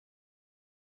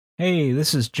Hey,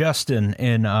 this is Justin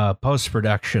in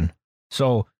post-production.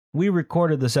 So we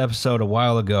recorded this episode a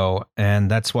while ago, and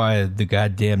that's why the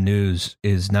goddamn news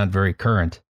is not very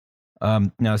current.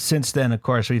 Now, since then, of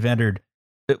course, we've entered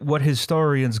what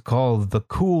historians call the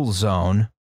cool zone,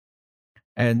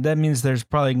 and that means there's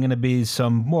probably going to be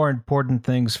some more important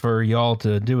things for y'all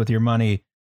to do with your money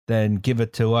than give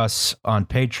it to us on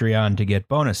Patreon to get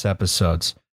bonus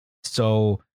episodes.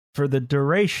 So for the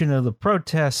duration of the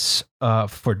protests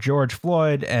for George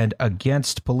Floyd and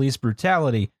against police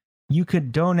brutality, you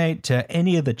could donate to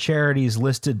any of the charities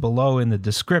listed below in the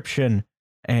description,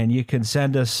 and you can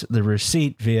send us the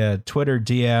receipt via Twitter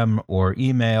DM or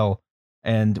email,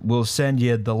 and we'll send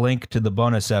you the link to the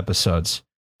bonus episodes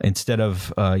instead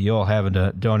of you all having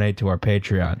to donate to our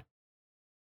Patreon.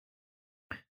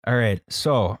 All right,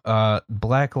 so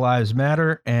Black Lives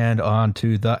Matter, and on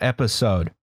to the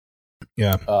episode.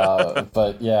 Yeah.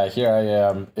 But yeah, here I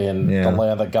am in the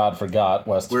land that God forgot,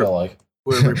 West Philly.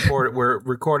 We're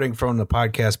recording from the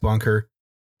podcast bunker.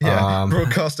 Yeah,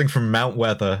 broadcasting from Mount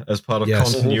Weather as part of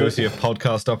continuity of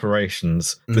podcast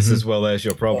operations. This is, well, there's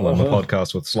your problem, a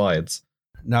podcast with slides.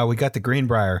 No, we got the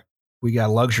Greenbrier. We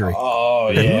got luxury. Oh,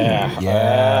 yeah.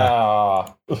 Yeah.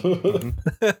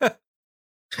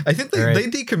 I think they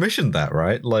decommissioned that,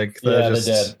 right? Like, they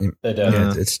did.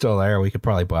 Yeah, it's still there. We could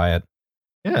probably buy it.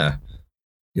 Yeah.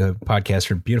 You have a podcast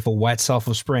from beautiful White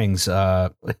Sulphur Springs,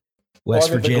 West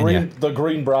Virginia. The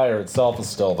Greenbrier itself is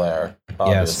still there,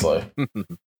 obviously. Yes.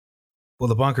 Well,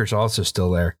 the bunker's also still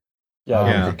there.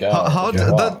 Yeah.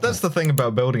 That's the thing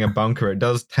about building a bunker. It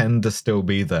does tend to still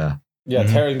be there. Yeah,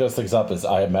 tearing those things up is,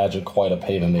 I imagine, quite a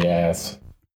pain in the ass.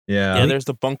 Yeah, there's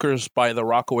the bunkers by the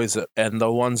Rockaways and the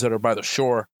ones that are by the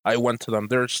shore. I went to them.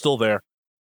 They're still there.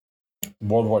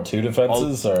 World War II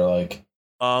defenses or like...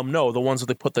 No, the ones that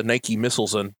they put the Nike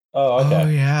missiles in. Oh, okay. Oh,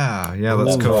 yeah. Yeah,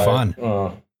 that's cool.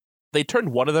 Fun. They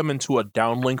turned one of them into a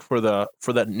downlink for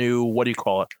that new, what do you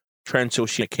call it?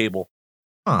 Transoceanic cable.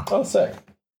 Huh. Oh, sick.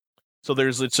 So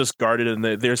it's just guarded, and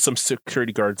there's some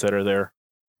security guards that are there.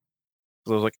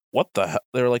 So I was like, what the hell?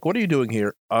 They're like, what are you doing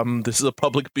here? This is a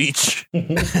public beach.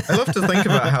 I love to think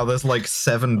about how there's like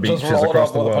 7 beaches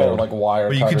across the world. Like wire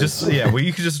where you could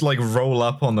just like roll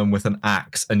up on them with an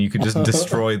axe and you could just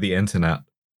destroy the internet.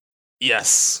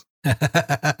 Yes.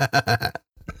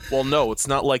 Well, no, it's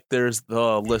not like there's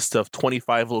the list of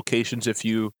 25 locations. If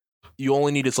you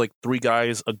only need is like 3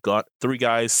 guys,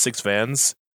 6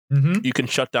 vans. Mm-hmm. You can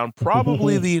shut down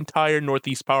probably the entire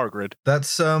Northeast power grid.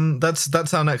 That's our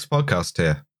next podcast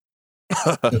here.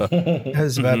 I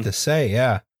was about to say,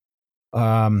 yeah.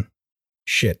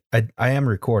 Shit, I am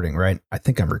recording, right? I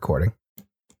think I'm recording.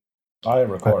 I am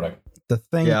recording.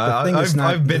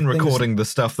 I've been recording the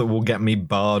stuff that will get me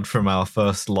barred from our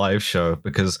first live show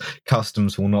because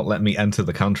customs will not let me enter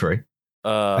the country.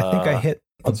 I think I hit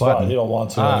the button. Fine. You don't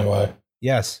want to anyway.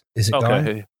 Yes. Is it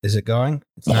going? Is it going?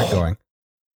 It's not going.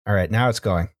 All right, now it's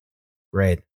going.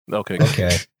 Great. Okay.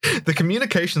 The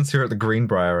communications here at the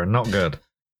Greenbrier are not good.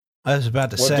 I was about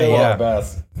to We're say, doing our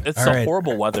best. It's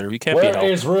horrible weather. You can't Where be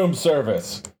helped. is room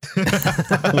service?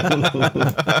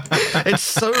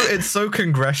 It's so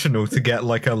congressional to get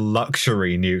like a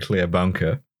luxury nuclear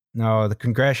bunker. No, the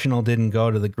Congressional didn't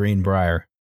go to the Greenbrier.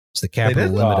 It's the Capital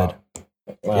Limited.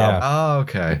 Wow. Yeah. Oh,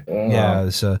 okay. Yeah,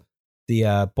 so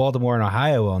the Baltimore and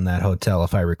Ohio own that hotel,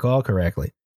 if I recall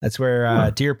correctly. That's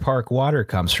where Deer Park Water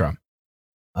comes from.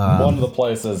 One of the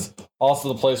places.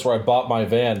 Also the place where I bought my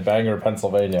van, Bangor,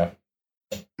 Pennsylvania.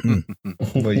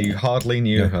 Well, you hardly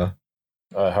knew her.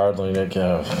 I hardly knew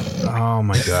her. Oh,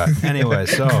 my God. Anyway,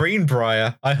 so...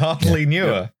 Greenbrier, I hardly knew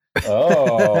her.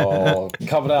 Oh,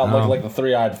 coming out looking like the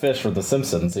 3-eyed fish from The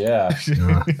Simpsons, yeah.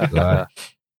 God.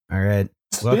 All right.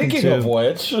 Speaking of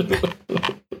which...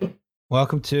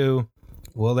 Welcome to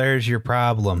Well, There's Your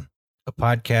Problem, a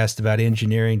podcast about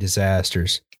engineering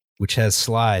disasters, which has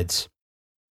slides.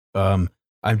 I'm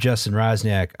Justin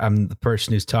Rosniak. I'm the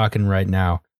person who's talking right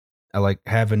now. I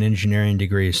have an engineering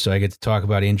degree, so I get to talk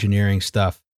about engineering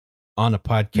stuff on a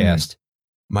podcast.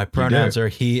 My pronouns are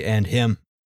he and him.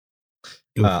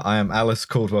 I am Alice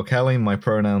Caldwell Kelly. My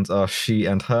pronouns are she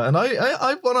and her, and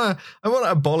I wanna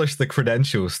abolish the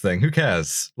credentials thing. Who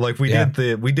cares? Like we did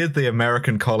the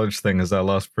American college thing as our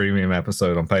last premium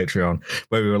episode on Patreon,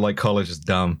 where we were like, college is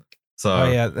dumb.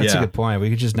 So that's a good point. We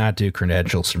could just not do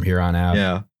credentials from here on out.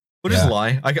 Yeah, we'll just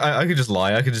lie. I could just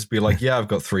lie. I could just be like, yeah, I've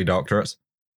got 3 doctorates.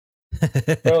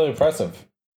 Really impressive.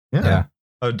 Yeah.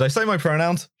 Oh, did I say my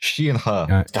pronouns? She and her.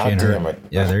 God damn it.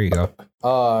 Yeah, there you go.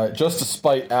 Just to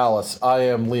spite Alice, I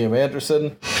am Liam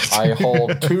Anderson. I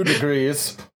hold 2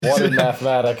 degrees, one in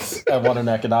mathematics and one in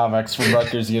economics from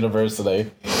Rutgers University.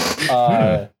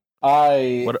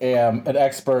 I am an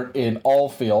expert in all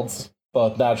fields,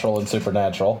 both natural and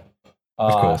supernatural.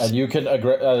 And you can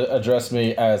address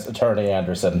me as Attorney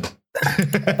Anderson.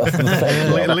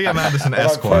 Liam Anderson,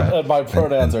 Esquire. My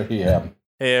pronouns are he, him.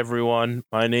 Hey everyone,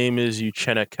 my name is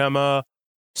Uchenna Kema.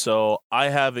 So I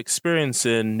have experience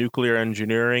in nuclear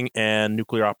engineering and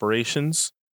nuclear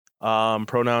operations.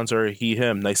 Pronouns are he,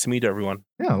 him. Nice to meet everyone.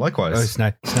 Yeah, likewise. Oh, it's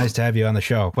nice to have you on the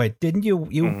show. Wait, didn't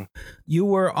you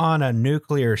were on a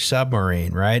nuclear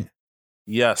submarine, right?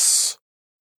 Yes.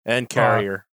 And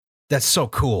carrier. That's so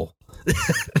cool.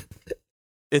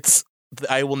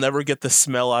 I will never get the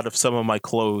smell out of some of my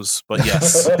clothes, but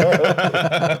yes.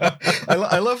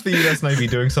 I love the US Navy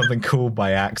doing something cool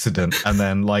by accident, and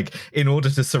then, like, in order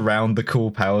to surround the cool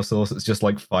power source, it's just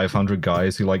like 500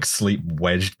 guys who like sleep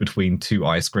wedged between two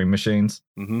ice cream machines.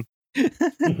 Mm-hmm.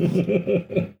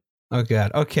 Oh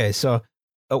god. Okay, so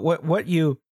what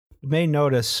you may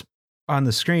notice on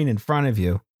the screen in front of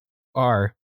you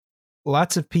are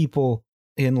lots of people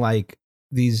in like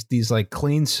these like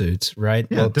clean suits, right?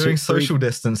 Yeah, doing social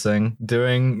distancing,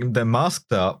 doing they're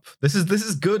masked up. This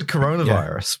is good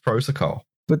coronavirus protocol.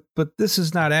 But this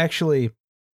is not actually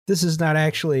because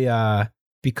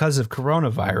of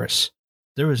coronavirus.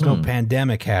 There was no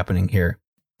pandemic happening here.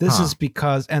 This is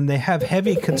because, and they have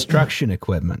heavy construction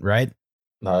equipment, right?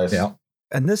 Nice. Yeah.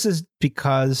 And this is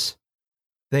because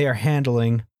they are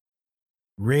handling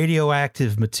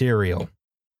radioactive material.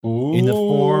 Ooh. In the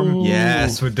form,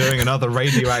 Yes, we're doing another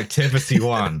radioactivity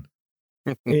one.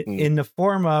 in the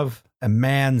form of a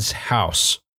man's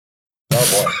house.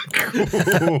 Oh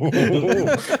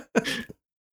boy.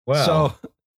 Wow. So,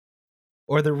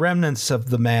 or the remnants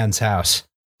of the man's house.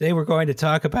 Today we're going to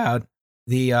talk about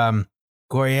the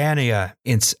Goiânia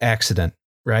accident,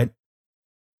 right?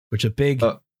 Which a big,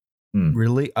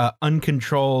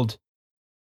 uncontrolled,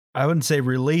 I wouldn't say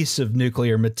release of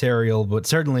nuclear material, but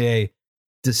certainly a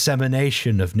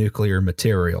dissemination of nuclear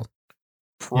material.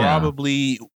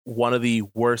 Probably one of the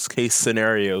worst case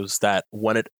scenarios that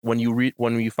when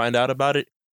you find out about it,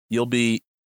 you'll be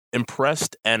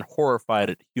impressed and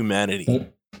horrified at humanity.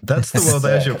 That's the well,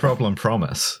 there's your problem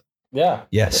promise. Yeah.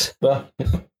 Yes. But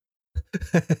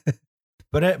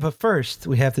first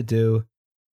we have to do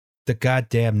the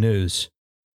goddamn news.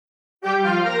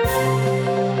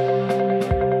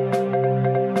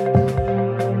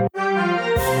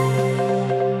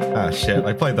 Ah, shit,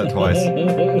 I played that twice.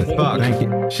 Fuck. Thank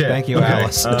you. Shit. Thank you, Okay.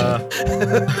 Alice. We're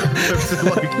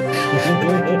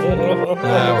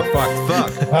fucked.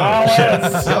 Fuck. Oh, shit.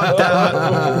 God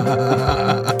damn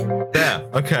it. There.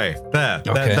 Okay. There.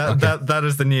 Okay, That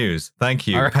is the news. Thank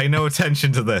you. Right. Pay no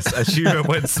attention to this. Assume it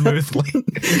went smoothly.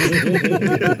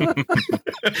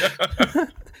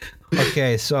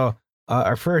 Okay, so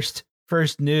our first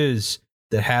news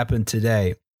that happened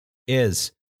today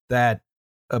is that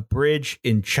a bridge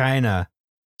in China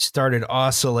started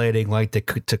oscillating like the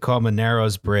Tacoma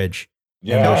Narrows Bridge.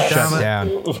 And was shut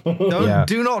down.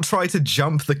 Do not try to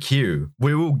jump the queue.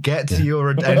 We will get to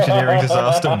your engineering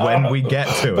disaster when we get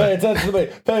to Pay it. attention to me.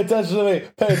 Pay attention to me.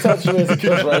 Pay attention to me as it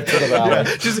goes right to the valley.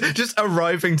 Yeah, just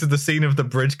arriving to the scene of the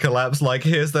bridge collapse, like,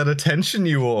 here's that attention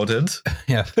you ordered.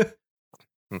 Yeah.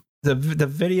 The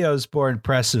video is more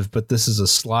impressive, but this is a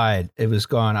slide. It was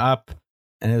going up,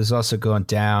 and it was also going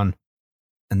down,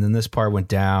 and then this part went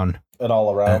down, And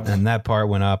all around. and that part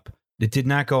went up. It did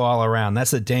not go all around. That's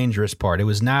the dangerous part. It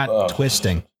was not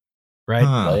twisting,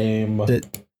 right? Lame.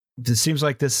 It seems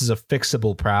like this is a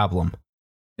fixable problem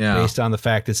based on the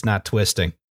fact it's not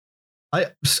twisting.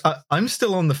 I'm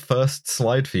still on the first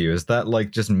slide for you. Is that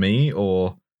like just me,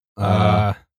 or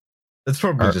it's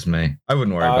probably just me? I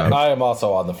wouldn't worry about it. I am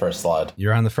also on the first slide.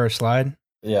 You're on the first slide?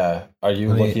 Yeah. Are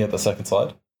you looking at the second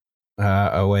slide?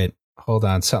 Oh wait, hold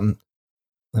on. Something.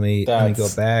 Let me go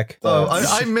back. Oh,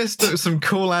 I missed some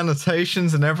cool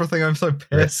annotations and everything. I'm so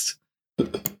pissed.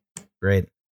 Great.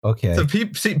 Okay. So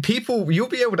people, you'll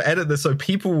be able to edit this so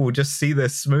people will just see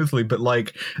this smoothly. But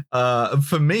like,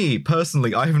 for me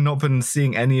personally, I have not been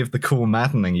seeing any of the cool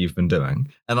maddening you've been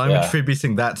doing, and I'm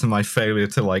attributing that to my failure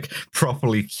to like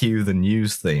properly cue the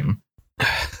news theme.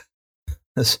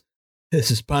 This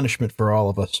is punishment for all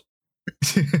of us.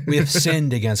 We have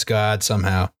sinned against God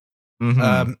somehow.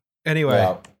 Mm-hmm.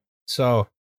 Anyway, so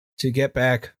to get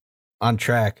back on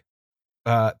track,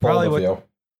 probably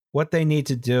what they need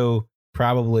to do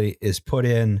probably is put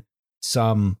in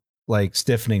some like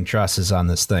stiffening trusses on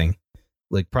this thing,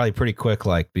 like probably pretty quick,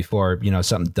 like before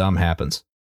something dumb happens.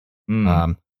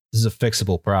 This is a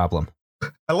fixable problem.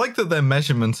 I like that their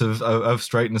measurement of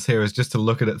straightness here is just to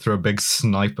look at it through a big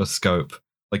sniper scope.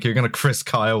 Like you're going to Chris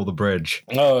Kyle the bridge.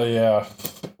 Oh, yeah.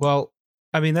 Well,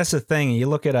 I mean, that's the thing. You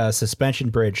look at a suspension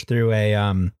bridge through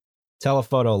a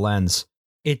telephoto lens,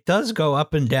 it does go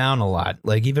up and down a lot.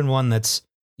 Like even one that's,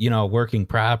 working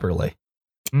properly.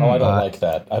 Oh, I don't like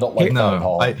that. I don't like that at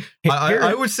all.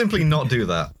 I would simply not do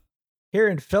that. Here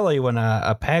in Philly, when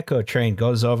a Patco train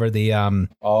goes over the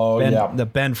the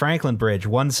Ben Franklin Bridge,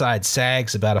 one side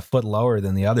sags about a foot lower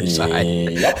than the other side.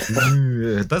 Yep.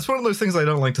 That's one of those things I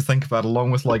don't like to think about,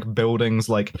 along with like buildings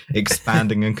like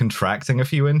expanding and contracting a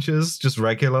few inches just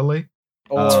regularly.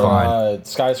 Or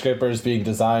skyscrapers being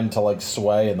designed to like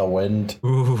sway in the wind.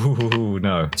 Ooh,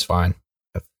 no. It's fine.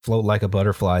 Float like a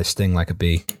butterfly, sting like a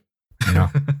bee.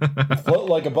 Float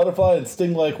like a butterfly and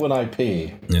sting like when I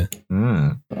pee. Yeah.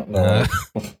 No.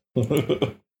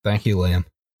 Thank you, Liam.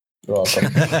 You're welcome.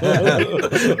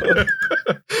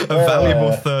 A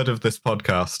valuable third of this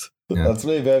podcast. Yeah. That's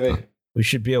me, baby. We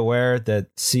should be aware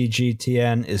that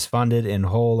CGTN is funded in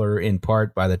whole or in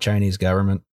part by the Chinese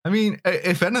government. I mean,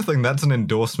 if anything, that's an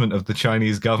endorsement of the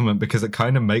Chinese government because it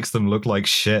kind of makes them look like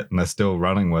shit and they're still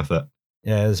running with it.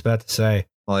 Yeah, I was about to say.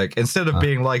 Like, instead of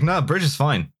being like, nah, bridge is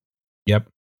fine. Yep.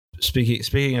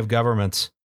 Speaking of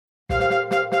governments.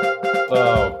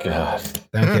 Oh, God.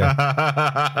 Thank you.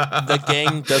 The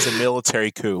gang does a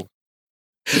military coup.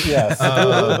 Yes.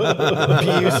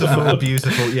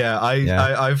 Beautiful. Yeah,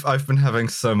 I've been having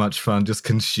so much fun just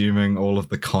consuming all of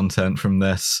the content from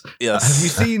this.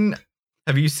 Yes.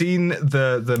 Have you seen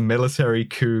the military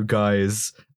coup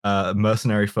guys,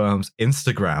 mercenary firms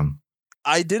Instagram?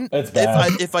 I didn't. It's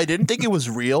If I didn't think it was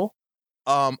real,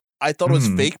 I thought it was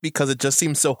fake because it just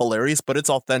seems so hilarious. But it's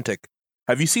authentic.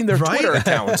 Have you seen their Twitter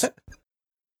account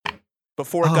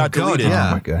before it got deleted? Yeah.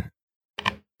 Oh my God.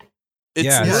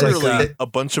 It's literally a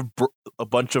bunch of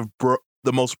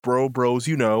the most bros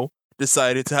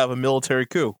decided to have a military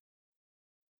coup,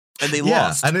 and they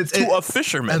lost to a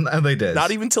fisherman, and they did.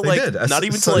 Not even to your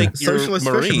Marines,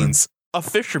 fisherman. A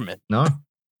fisherman. No.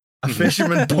 A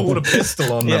fisherman pulled a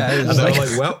pistol on them, and they were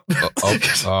like, well,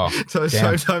 so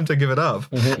it's time to give it up.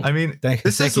 I mean,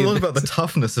 this is a lot about the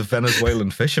toughness of Venezuelan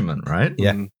fishermen, right?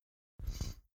 Yeah.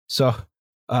 So,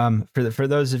 for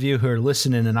those of you who are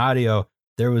listening in audio,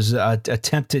 there was an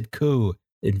attempted coup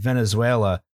in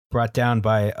Venezuela brought down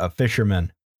by a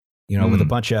fisherman, with a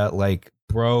bunch of like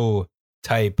bro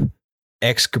type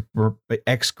ex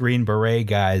Green Beret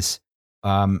guys,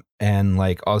 and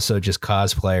like also just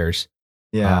cosplayers.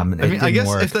 Yeah, I guess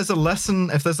if there's a lesson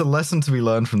to be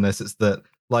learned from this, it's that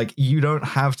like you don't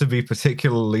have to be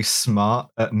particularly smart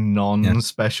at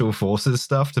non-special forces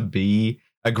stuff to be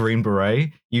a Green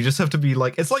Beret. You just have to be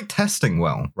like, it's like testing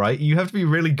well, right? You have to be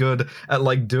really good at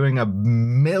like doing a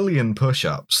million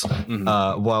push-ups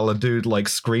while a dude like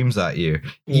screams at you.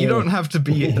 You don't have to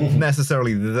be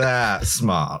necessarily that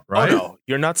smart, right? Oh no,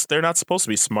 they're not supposed to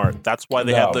be smart. That's why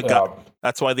they have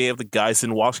That's why they have the guys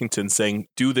in Washington saying,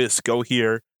 "Do this, go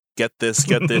here, get this,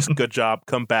 good job,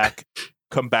 come back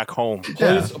home."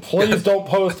 Please don't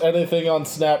post anything on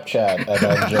Snapchat and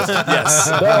then just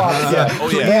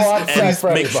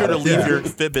and make sure to leave your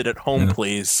Fitbit at home,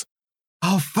 please.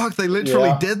 Oh fuck! They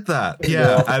literally did that.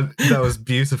 Yeah, and that was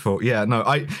beautiful. Yeah, no,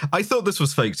 I thought this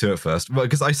was fake too at first,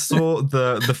 because I saw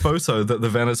the photo that the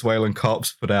Venezuelan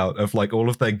cops put out of like all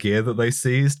of their gear that they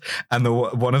seized, and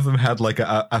one of them had like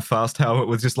a fast helmet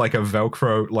with just like a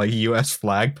Velcro like US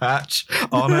flag patch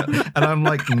on it, and I'm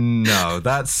like, no,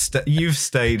 you've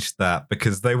staged that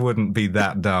because they wouldn't be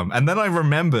that dumb. And then I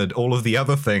remembered all of the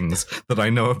other things that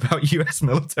I know about US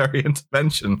military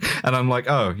intervention, and I'm like,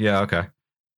 oh yeah, okay.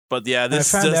 But yeah, this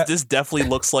definitely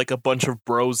looks like a bunch of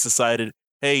bros decided,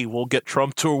 hey, we'll get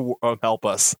Trump to help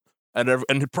us, and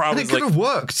it probably could have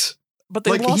worked. But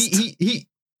they lost.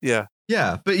 Yeah,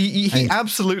 but he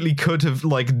absolutely could have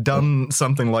like done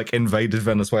something like invaded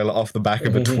Venezuela off the back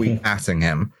of a tweet atting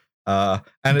him. And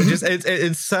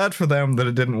it's sad for them that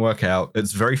it didn't work out.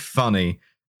 It's very funny.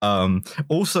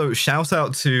 Also, shout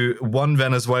out to one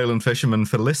Venezuelan fisherman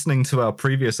for listening to our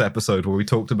previous episode where we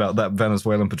talked about that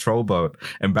Venezuelan patrol boat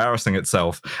embarrassing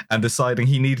itself and deciding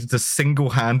he needed to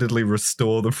single-handedly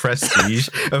restore the prestige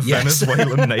of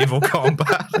Venezuelan naval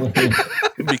combat.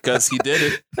 Because he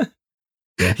did it.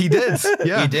 He did.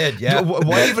 Yeah. He did. Yeah.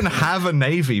 Why even have a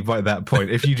navy by that point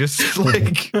if you just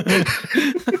like...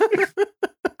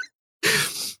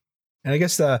 And I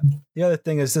guess the other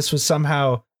thing is this was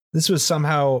somehow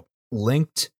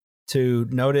linked to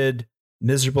noted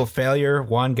miserable failure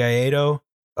Juan Guaido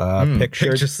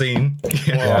picture scene.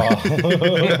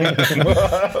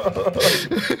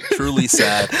 Truly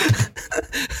sad.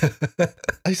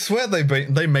 I swear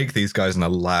they make these guys in a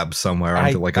lab somewhere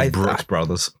under like a Brooks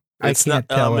Brothers. I can't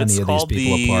tell any of these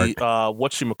people apart.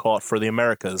 Whatchamacallit for the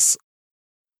Americas.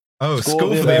 Oh, School for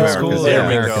the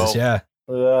Americas. Yeah.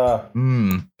 Yeah.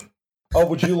 Mm. Oh,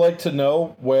 would you like to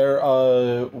know where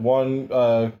Juan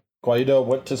Guaido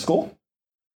went to school?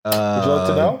 Would you like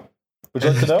to know?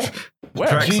 Where?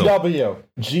 GW.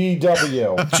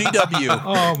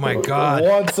 Oh my God!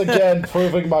 Once again,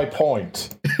 proving my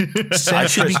point. I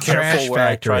should be careful where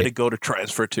I try to go to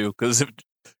transfer to, because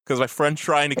my friend's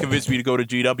trying to convince me to go to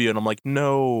GW, and I'm like,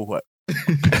 no.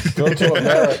 Go to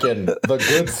American, the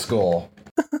good school.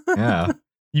 Yeah.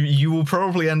 You will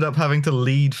probably end up having to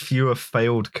lead fewer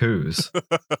failed coups.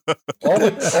 Only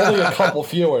a couple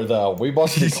fewer, though. We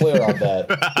must be clear on that.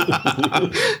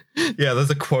 Yeah, there's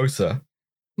a quota.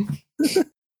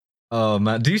 Oh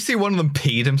man, do you see one of them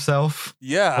peed himself?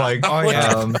 Yeah. Like, Did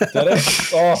it?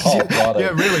 Oh, got it.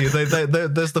 Yeah, really.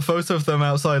 There's the photo of them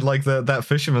outside, like that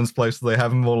fisherman's place. Where they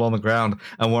have them all on the ground,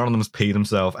 and one of them's peed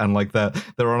himself, and like they're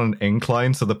on an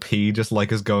incline, so the pee just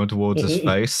like is going towards his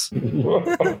face.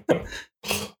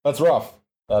 That's rough.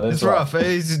 That is rough.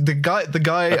 He's the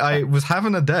guy. I was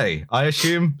having a day. I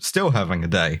assume still having a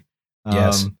day.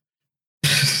 Yes.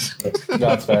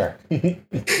 That's fair.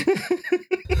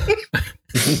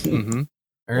 Mm-hmm.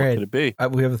 All right. What could it be?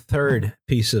 We have a third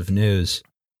piece of news.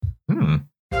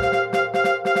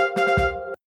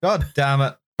 God damn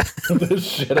it. This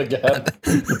shit again.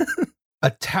 A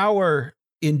tower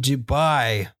in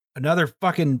Dubai. Another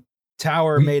fucking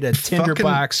tower made of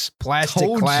tinderbox plastic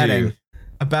cladding.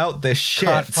 About this shit.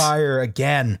 Caught fire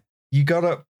again. You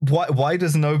gotta. Why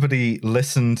does nobody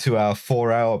listen to our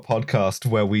 4-hour podcast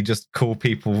where we just call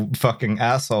people fucking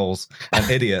assholes and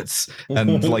idiots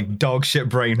and like dog shit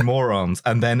brained morons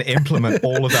and then implement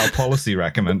all of our policy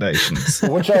recommendations?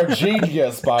 Which are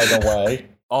genius, by the way.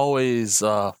 Always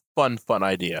fun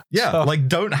idea. Yeah, like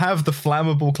don't have the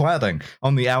flammable cladding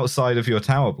on the outside of your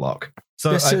tower block.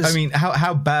 So, I mean,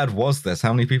 how bad was this?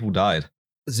 How many people died?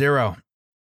 0.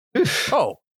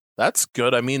 Oh. That's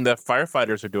good. I mean, the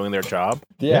firefighters are doing their job.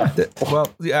 Yeah.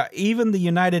 Even the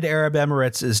United Arab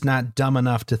Emirates is not dumb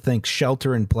enough to think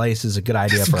shelter in place is a good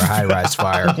idea for a high-rise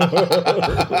fire.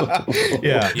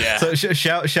 Yeah. So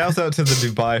shout out to the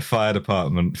Dubai Fire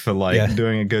Department for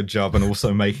doing a good job and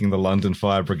also making the London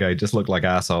Fire Brigade just look like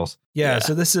assholes. Yeah.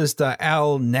 So this is the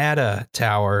Al Nada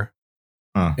Tower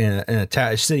in a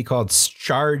city called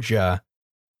Sharjah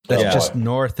that's just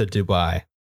north of Dubai.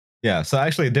 Yeah, so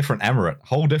actually a different emirate,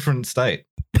 whole different state.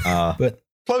 But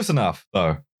close enough,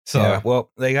 though. So yeah,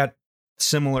 well, they got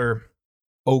similar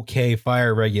okay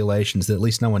fire regulations that at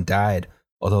least no one died,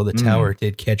 although the tower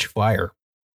did catch fire.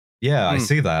 Yeah, I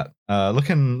see that.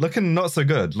 Looking not so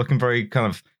good. Looking very kind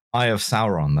of Eye of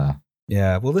Sauron there.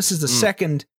 Yeah, well, this is the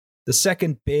second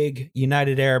big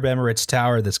United Arab Emirates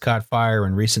tower that's caught fire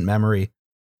in recent memory.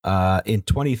 In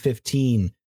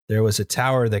 2015, there was a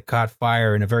tower that caught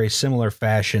fire in a very similar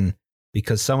fashion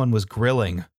because someone was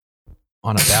grilling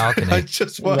on a balcony. I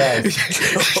just want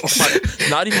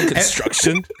not even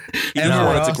construction. He just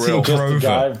wanted to grill.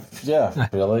 Yeah,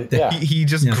 really. Yeah. He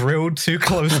just grilled too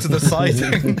close to the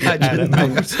siding.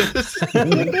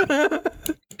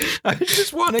 I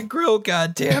just want to grill.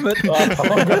 God damn it!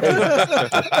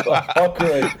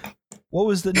 Great. What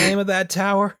was the name of that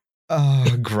tower?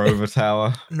 Oh, Grover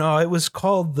Tower. No, it was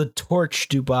called the Torch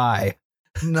Dubai.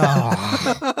 No,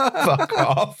 fuck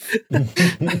off.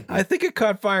 I think it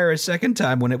caught fire a second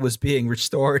time when it was being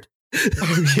restored.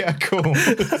 Oh, yeah, cool.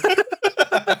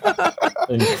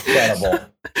 Incredible.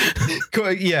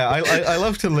 Cool. Yeah, I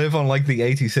love to live on like the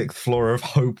 86th floor of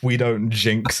hope we don't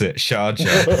jinx it, Sharjah.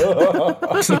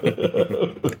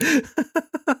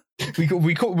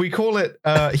 we call it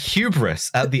hubris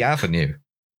at the Avenue.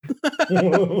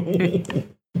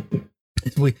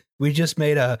 We just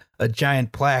made a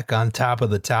giant plaque on top of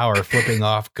the tower flipping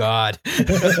off God.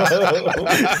 That's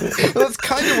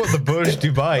kind of what the Burj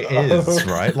Dubai is,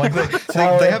 right? Like they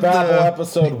have the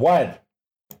episode 1.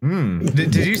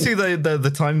 Did you see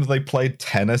the time that they played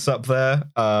tennis up there?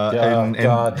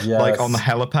 Yes. Like on the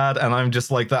helipad, and I'm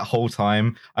just like that whole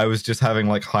time I was just having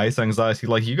like height anxiety.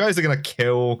 Like, you guys are gonna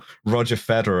kill Roger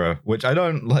Federer, which I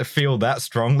don't feel that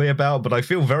strongly about, but I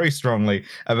feel very strongly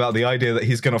about the idea that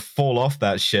he's gonna fall off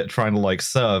that shit trying to like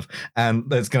serve,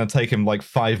 and it's gonna take him like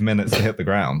 5 minutes to hit the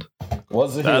ground.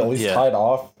 Wasn't he at least tied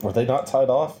off? Were they not tied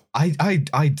off? I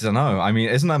don't know. I mean,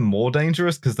 isn't that more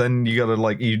dangerous? Because then you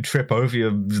gotta you trip over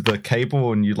the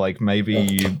cable and you maybe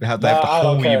you have to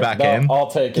haul you back in. I'll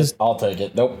take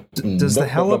it. Nope. Does the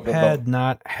helipad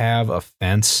not have a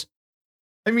fence?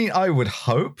 I mean, I would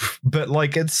hope, but it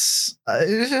makes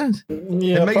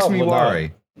me worry.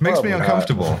 It makes me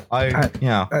uncomfortable.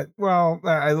 Not.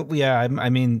 I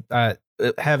mean,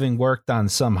 having worked on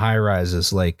some high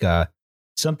rises,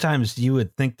 sometimes you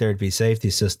would think there'd be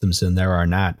safety systems and there are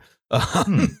not.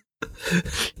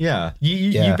 Yeah,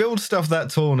 you build stuff that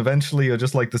tall, and eventually you're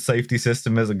just like the safety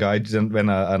system as a guy in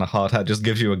a hard hat just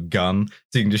gives you a gun,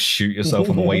 so you can just shoot yourself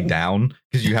on the way down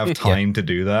because you have time to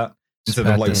do that instead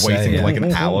of like waiting for like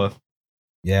an hour.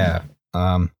 Yeah,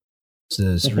 so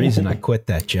there's a reason I quit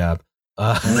that job,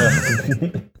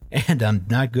 and I'm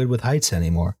not good with heights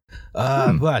anymore.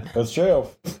 But that's true.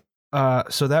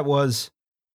 So that was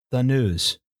the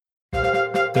news,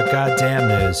 the goddamn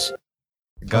news,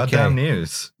 goddamn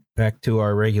news. Back to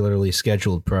our regularly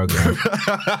scheduled program.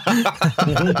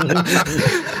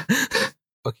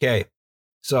 Okay,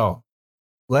 so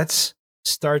let's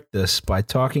start this by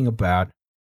talking about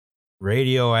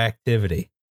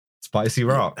radioactivity. Spicy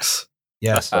rocks.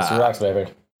 Yes. Spicy rocks,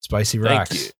 baby. Spicy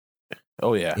rocks.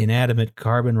 Oh, yeah. Inanimate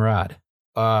carbon rod.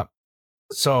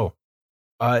 So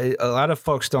a lot of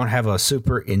folks don't have a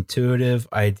super intuitive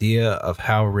idea of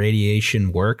how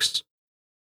radiation works.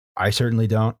 I certainly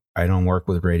don't. I don't work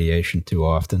with radiation too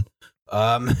often.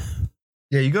 Yeah,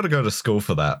 you got to go to school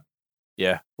for that.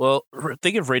 Yeah. Well,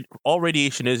 think of all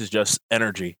radiation is just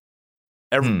energy.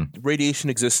 Radiation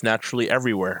exists naturally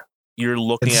everywhere. You're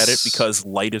looking at it because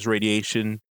light is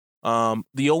radiation.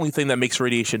 The only thing that makes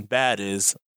radiation bad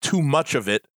is too much of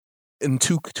it, and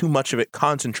too much of it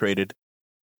concentrated,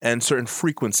 and certain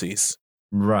frequencies.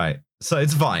 Right. So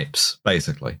it's vibes,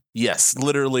 basically. Yes,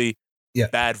 literally. Yeah.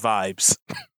 Bad vibes.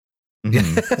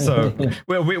 So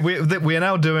we are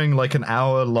now doing like an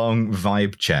hour-long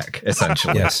vibe check,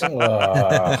 essentially. Yes.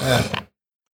 And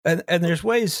there's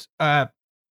ways. I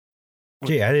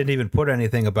didn't even put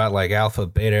anything about like alpha,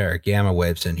 beta, or gamma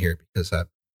waves in here because I'm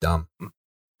dumb.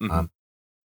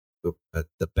 The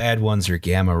bad ones are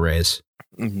gamma rays.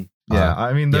 Yeah,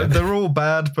 I mean they're all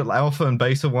bad, but alpha and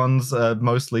beta ones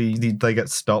mostly they get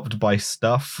stopped by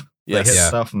stuff. Yes. They hit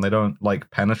stuff and they don't like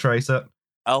penetrate it.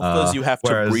 Alphas, you have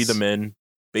to breathe them in.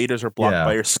 Betas are blocked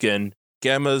by your skin.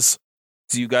 Gammas,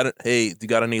 do you got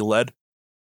any lead?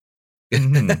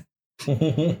 And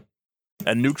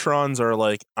neutrons are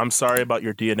like, I'm sorry about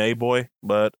your DNA, boy,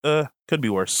 but could be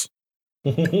worse.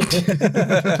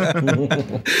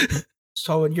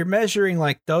 So when you're measuring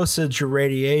like dosage of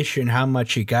radiation, how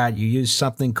much you got, you use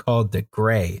something called the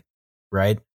gray,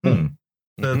 right? The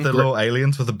little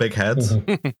aliens with the big heads.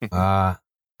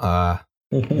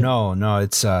 No,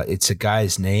 it's a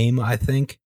guy's name, I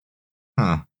think.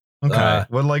 Huh. Okay.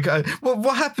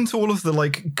 What happened to all of the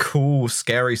like cool,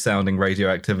 scary sounding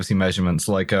radioactivity measurements,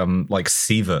 like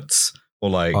sieverts or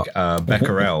like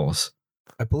becquerels?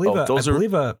 I believe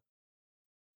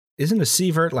isn't a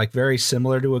sievert like very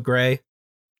similar to a gray?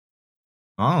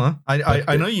 Oh,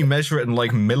 I know you measure it in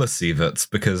like millisieverts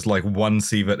because like one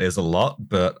sievert is a lot,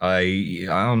 but I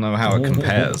don't know how it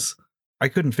compares. I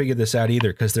couldn't figure this out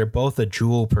either because they're both a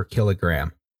joule per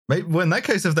kilogram. Well, in that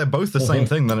case, if they're both the same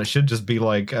thing, then it should just be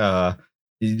like,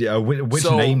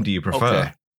 which name do you prefer?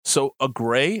 Okay. So a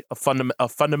gray,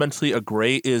 fundamentally a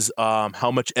gray is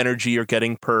how much energy you're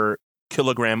getting per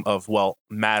kilogram of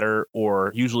matter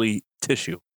or usually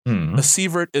tissue. A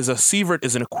sievert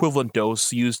is an equivalent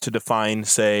dose used to define,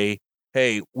 say,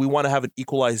 hey, we want to have an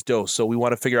equalized dose, so we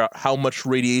want to figure out how much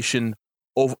radiation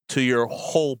to your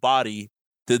whole body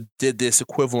did this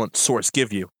equivalent source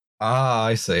give you. Ah,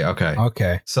 I see.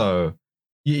 Okay. So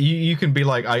you can be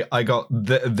like, I got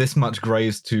this much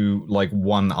grays to like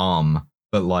one arm,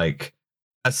 but like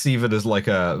a sievert is like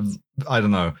I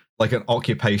don't know, like an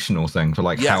occupational thing for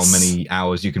like how many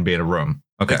hours you can be in a room.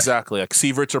 Okay. Exactly. Like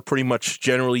sieverts are pretty much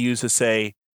generally used to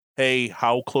say, hey,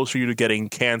 how close are you to getting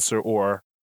cancer, or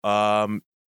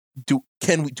do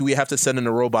we have to send in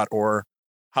a robot, or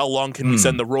how long can we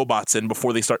send the robots in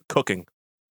before they start cooking?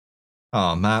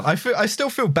 Oh man, I still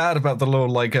feel bad about the little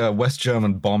like West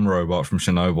German bomb robot from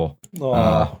Chernobyl.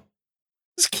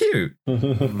 It's cute.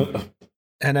 And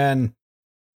then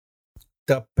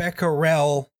the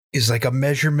becquerel is like a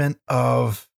measurement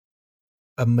of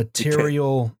a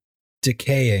material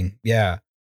decaying. Yeah.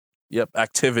 Yep.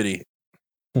 Activity.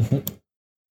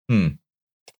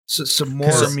 So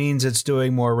more means it's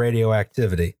doing more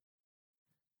radioactivity.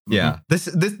 Yeah, this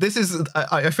is.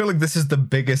 I feel like this is the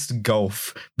biggest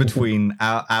gulf between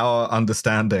our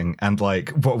understanding and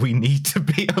like what we need to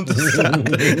be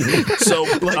understanding. So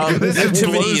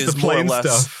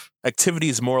activity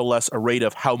is more or less a rate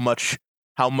of how much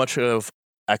of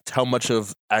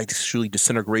actually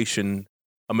disintegration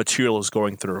a material is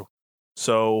going through.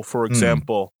 So, for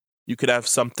example, you could have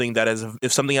something that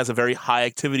if something has a very high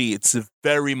activity, it's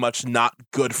very much not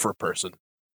good for a person.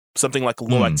 Something like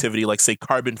low activity, like say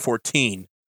carbon-14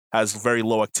 has very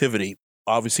low activity.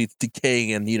 Obviously, it's decaying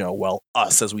in,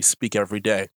 us as we speak every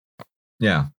day.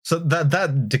 Yeah. So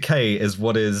that decay is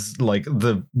what is like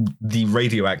the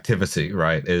radioactivity,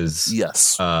 right? Is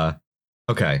yes.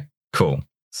 Okay. Cool.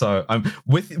 So I'm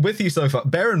with you so far.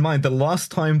 Bear in mind, the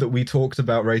last time that we talked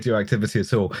about radioactivity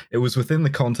at all, it was within the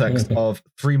context of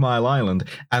 3 Mile Island,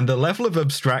 and the level of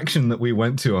abstraction that we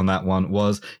went to on that one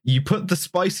was you put the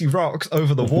spicy rocks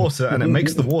over the water, and it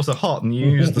makes the water hot, and you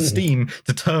use the steam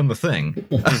to turn the thing.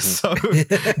 So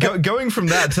going from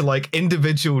that to like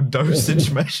individual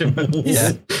dosage measurements,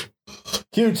 yeah.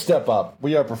 Huge step up.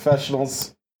 We are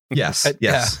professionals. Yes.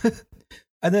 Yes. Yeah.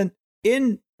 And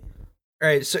then all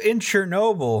right, so in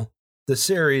Chernobyl, the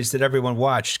series that everyone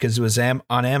watched because it was on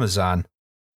Amazon,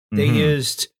 they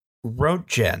used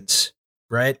Roentgens,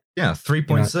 right? Yeah,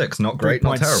 3.6, not great,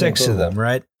 not terrible. 3.6 of them,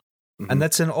 right? And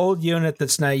that's an old unit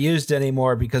that's not used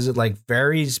anymore because it like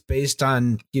varies based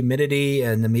on humidity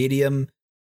and the medium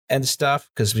and stuff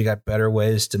because we got better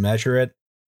ways to measure it.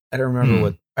 I don't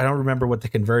remember what the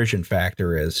conversion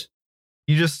factor is.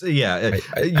 You just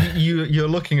you're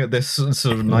looking at this sort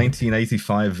of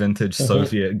 1985 vintage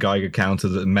Soviet Geiger counter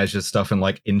that measures stuff in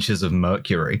like inches of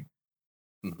mercury.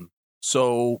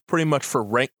 So pretty much for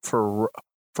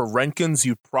Roentgens,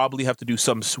 you probably have to do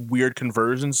some weird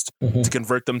conversions to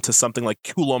convert them to something like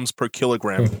coulombs per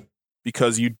kilogram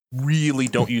because you really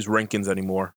don't use Roentgens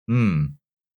anymore.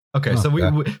 Okay, so we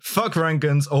fuck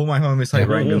Roentgens. All my homies hate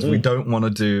Roentgens. We don't want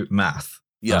to do math.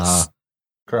 Yes.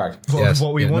 Correct.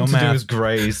 What we want to do is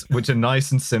grays, which are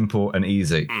nice and simple and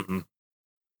easy.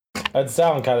 And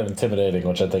sound kind of intimidating,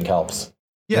 which I think helps.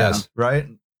 Yes, right?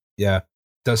 Yeah, it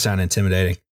does sound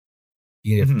intimidating.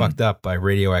 You get fucked up by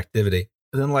radioactivity.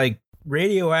 But then, like,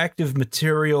 radioactive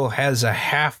material has a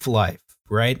half-life,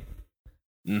 right?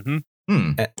 And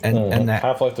that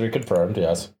Half-Life 3 confirmed,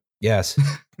 yes. Yes.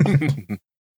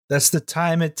 That's the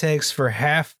time it takes for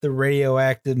half the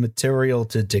radioactive material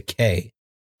to decay.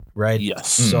 Right? Yes.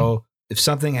 So if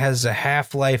something has a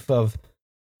half-life of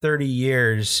 30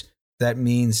 years, that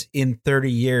means in 30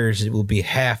 years it will be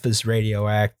half as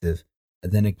radioactive.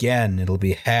 And then again, it'll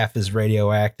be half as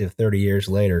radioactive 30 years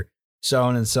later. So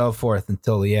on and so forth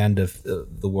until the end of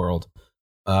the world.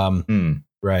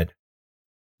 Right.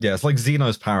 Yeah, it's like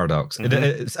Zeno's paradox.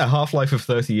 It's a half-life of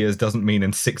 30 years doesn't mean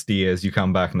in 60 years you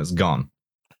come back and it's gone.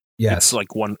 Yes. It's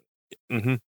like one...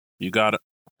 You got it.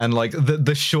 And like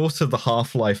the shorter the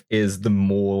half-life is, the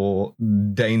more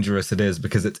dangerous it is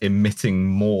because it's emitting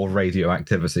more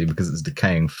radioactivity because it's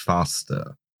decaying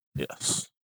faster. Yes.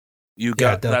 You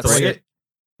got that's it.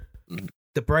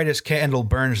 The brightest candle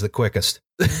burns the quickest.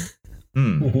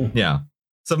 Yeah.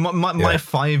 So my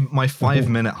 5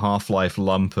 minute half-life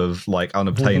lump of like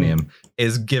unobtainium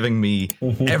is giving me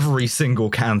every single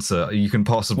cancer you can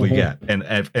possibly get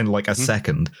in like a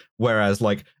second, whereas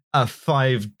like a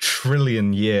 5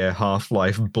 trillion year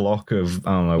half-life block of,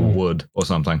 I don't know, wood or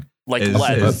something. Like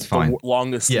lead. Is fine. The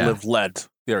longest lived lead.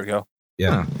 There we go.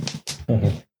 Yeah.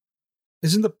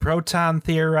 Isn't the proton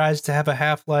theorized to have a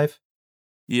half-life?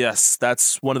 Yes,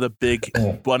 that's one of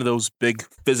those big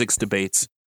physics debates.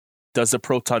 Does the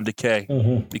proton decay?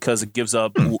 Because it gives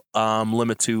a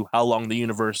limit to how long the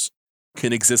universe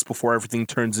can exist before everything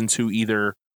turns into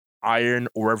either iron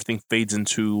or everything fades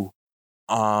into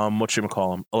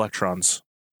electrons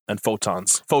and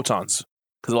photons,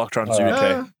 because electrons do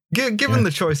decay. Given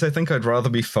the choice, I think I'd rather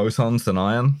be photons than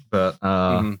iron, but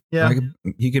yeah,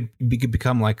 you could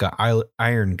become like a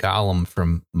iron golem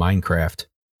from Minecraft.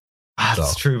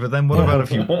 That's true, but then what about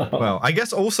if you... Well, I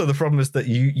guess also the problem is that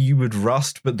you would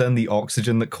rust, but then the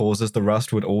oxygen that causes the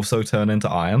rust would also turn into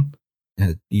iron.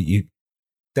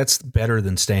 That's better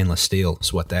than stainless steel,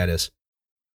 is what that is.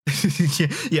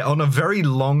 Yeah, on a very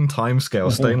long time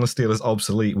scale, stainless steel is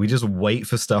obsolete. We just wait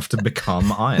for stuff to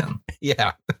become iron.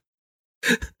 Yeah.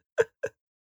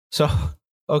 So,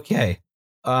 okay.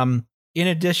 In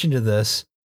addition to this,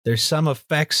 there's some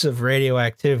effects of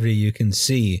radioactivity you can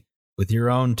see with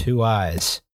your own 2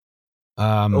 eyes.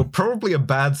 Probably a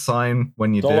bad sign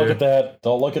when you Don't look at that.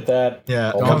 Don't look at that.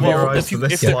 Yeah, cover your eyes to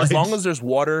this slide. As long as there's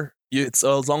water, as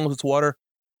long as it's water.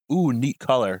 Ooh, neat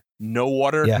color. No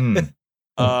water. Yeah.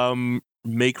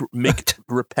 Make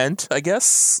repent, I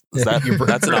guess.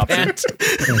 That's an option.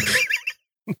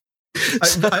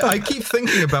 I keep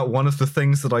thinking about one of the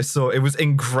things that I saw. It was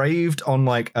engraved on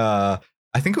like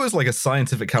I think it was like a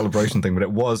scientific calibration thing, but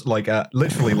it was like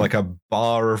literally like a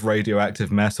bar of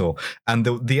radioactive metal, and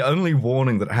the only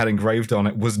warning that it had engraved on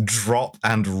it was drop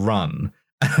and run.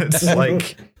 And it's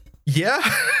like, yeah,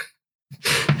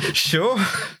 sure,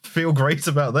 feel great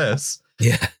about this.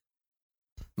 Yeah.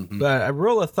 But a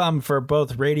rule of thumb for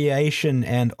both radiation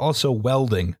and also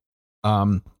welding,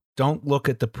 don't look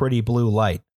at the pretty blue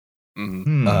light.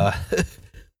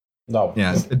 No.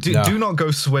 Yeah. Do not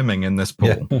go swimming in this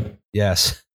pool. Yeah.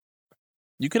 Yes.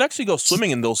 You can actually go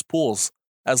swimming in those pools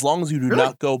as long as you do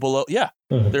not go below. Yeah,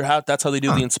 that's how they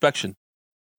do the inspection.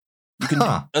 You can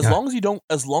as long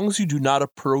as you do not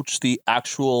approach the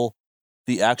actual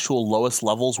lowest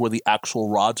levels where the actual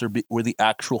rods are where the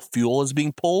actual fuel is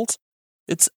being pulled.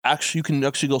 You can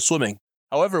actually go swimming.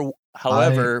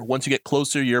 However, once you get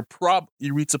closer, you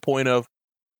reach a point of,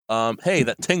 hey,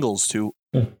 that tingles to,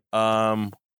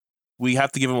 we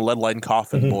have to give him a lead line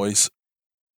coffin, boys.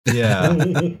 Yeah.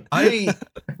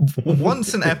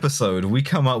 Once an episode, we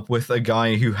come up with a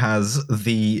guy who has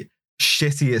the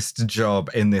shittiest job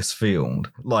in this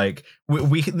field. Like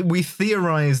we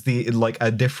theorize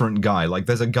a different guy. Like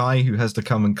there's a guy who has to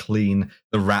come and clean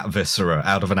the rat viscera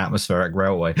out of an atmospheric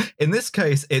railway. In this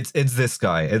case, it's this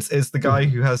guy. It's the guy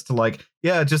who has to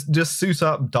just suit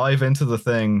up, dive into the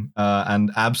thing, and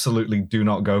absolutely do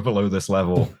not go below this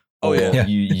level. Oh yeah.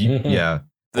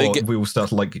 We will start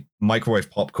to microwave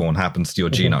popcorn happens to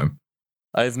your genome.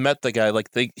 I've met the guy.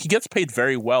 He gets paid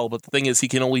very well, but the thing is, he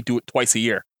can only do it twice a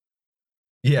year.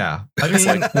 Yeah, I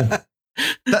mean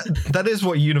that is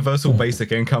what universal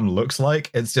basic income looks like.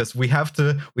 It's just we have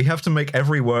to make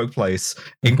every workplace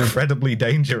incredibly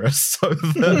dangerous so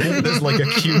that there's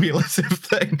a cumulative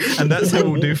thing, and that's how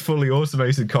we'll do fully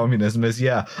automated communism.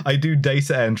 I do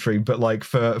data entry, but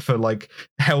for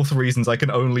health reasons, I can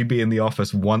only be in the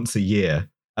office once a year,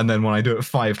 and then when I do it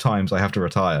 5 times, I have to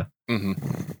retire. Mm-hmm.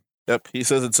 Yep, he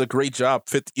says it's a great job.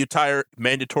 You retire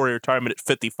mandatory retirement at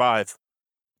 55.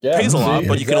 Yeah, pays a lot,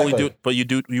 but you can only do it. But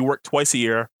you work twice a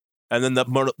year, and then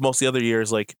most of the other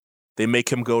years, they make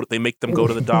them go to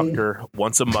the doctor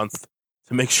once a month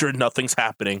to make sure nothing's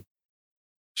happening.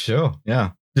 Sure,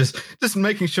 yeah, just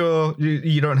making sure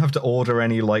you don't have to order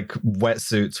any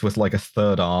wetsuits with a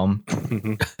third arm.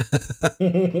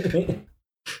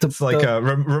 It's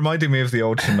reminding me of the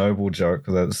old Chernobyl joke.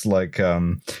 That's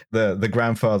the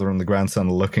grandfather and the grandson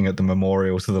are looking at the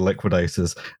memorial to the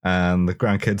liquidators, and the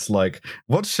grandkid's like,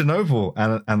 "What's Chernobyl?"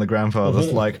 And the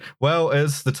grandfather's like, "Well,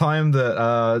 it's the time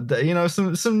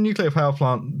that some nuclear power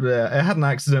plant it had an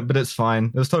accident, but it's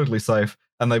fine. It was totally safe."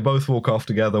 And they both walk off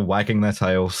together, wagging their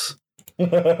tails. So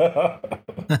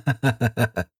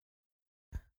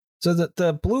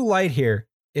the blue light here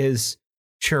is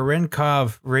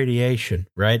Cherenkov radiation,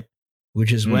 right?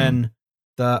 Which is when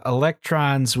the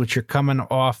electrons which are coming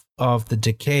off of the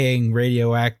decaying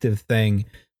radioactive thing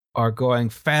are going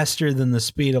faster than the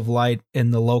speed of light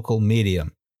in the local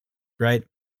medium, right?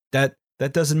 That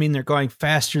doesn't mean they're going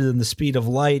faster than the speed of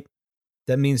light.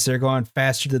 That means they're going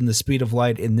faster than the speed of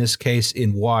light, in this case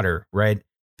in water, right?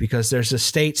 Because there's a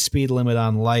state speed limit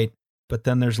on light, but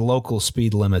then there's local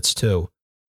speed limits too.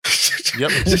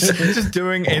 Yep. just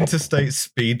doing interstate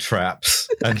speed traps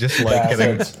and just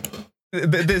getting.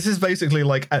 This is basically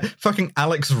fucking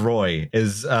Alex Roy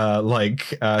is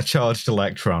charged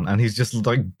electron, and he's just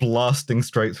blasting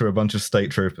straight through a bunch of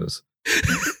state troopers.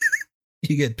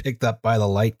 You get picked up by the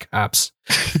light cops.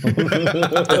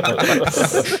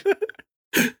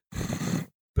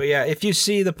 But yeah, if you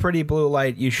see the pretty blue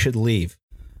light, you should leave.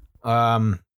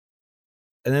 And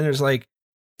then there's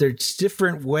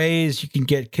different ways you can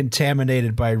get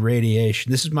contaminated by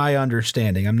radiation. This is my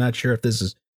understanding. I'm not sure if this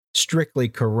is strictly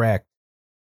correct,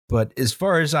 but as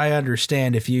far as I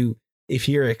understand, if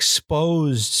you're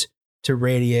exposed to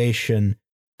radiation,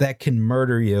 that can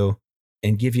murder you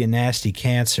and give you nasty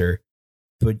cancer,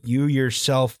 but you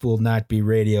yourself will not be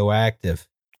radioactive.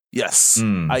 Yes.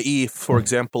 I.e., for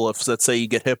example, if let's say you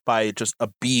get hit by just a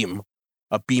beam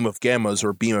of gammas or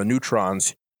a beam of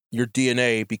neutrons, your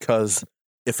DNA, because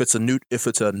if it's a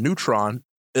neutron,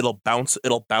 it'll bounce,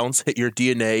 hit your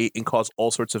DNA and cause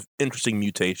all sorts of interesting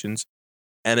mutations.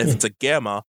 And if it's a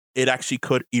gamma, it actually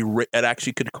could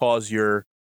cause your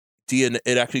DNA.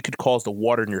 It actually could cause the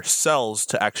water in your cells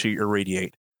to actually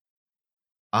irradiate.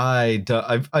 I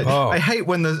hate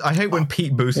when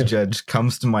Pete Buttigieg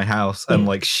comes to my house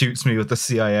and shoots me with the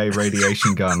CIA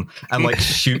radiation gun and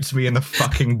shoots me in the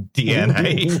fucking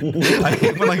DNA. I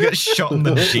hate when I get shot in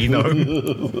the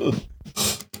genome.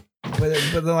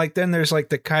 But then there's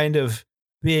the kind of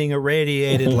being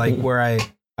irradiated where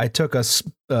I took a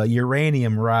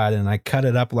uranium rod and I cut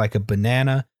it up like a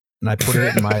banana and I put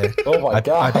it in my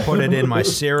I put it in my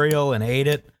cereal and ate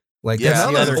it. That's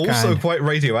also quite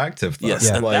radioactive, though. Yes,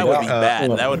 and that would be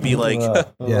bad. That would be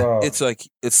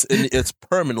it's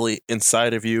permanently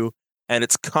inside of you, and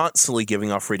it's constantly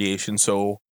giving off radiation.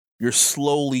 So you're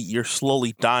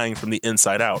slowly dying from the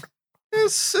inside out.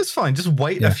 It's fine. Just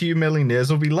wait a few million years,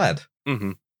 it'll be lead.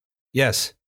 Mm-hmm.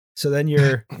 Yes. So then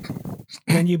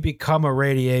you become a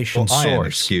radiation source.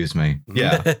 Excuse me.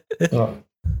 Yeah.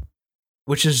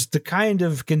 which is the kind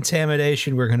of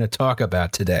contamination we're going to talk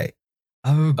about today.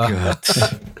 Oh, God.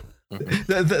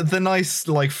 the nice,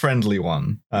 like, friendly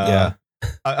one. Yeah.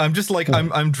 I'm just like,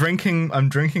 I'm drinking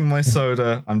my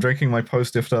soda. I'm drinking my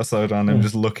post-iftar soda, and I'm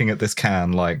just looking at this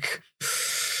can like,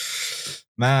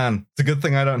 man, it's a good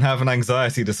thing I don't have an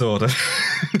anxiety disorder.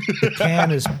 The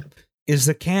can is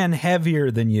the can heavier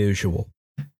than usual?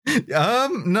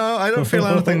 No, I don't feel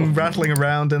anything rattling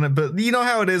around in it, but you know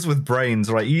how it is with brains,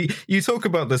 right? You talk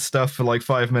about this stuff for like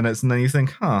 5 minutes, and then you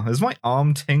think, is my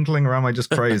arm tingling, or am I just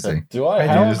crazy? Do I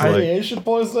have radiation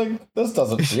poisoning? This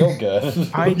doesn't feel good.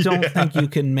 I don't think you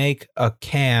can make a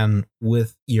can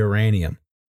with uranium.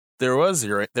 There was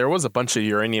a bunch of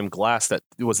uranium glass that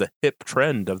was a hip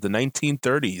trend of the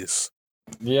 1930s.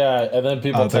 Yeah, and then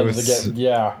people tend to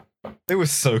get It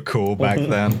was so cool back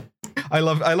then. I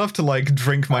love to like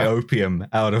drink my opium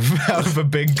out of a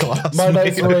big glass. My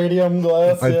nice radium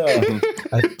glass,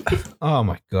 Oh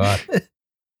my God.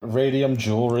 Radium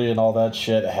jewelry and all that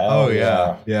shit. Hell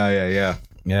yeah.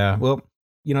 Well,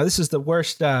 this is the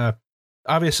worst.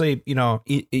 Obviously,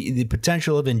 the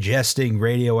potential of ingesting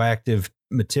radioactive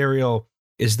material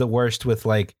is the worst with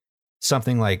like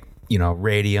something like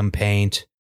radium paint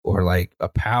or like a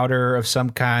powder of some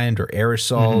kind or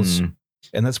aerosols. Mm.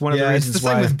 And that's one of the reasons it's the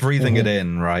same with breathing it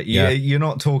in, right? You're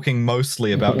not talking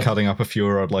mostly about cutting up a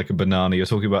furod like a banana. You're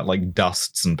talking about like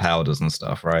dusts and powders and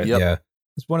stuff, right? Yep. Yeah.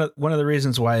 It's one of the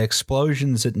reasons why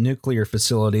explosions at nuclear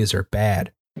facilities are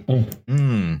bad.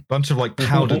 Bunch of like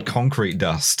powdered concrete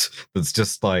dust that's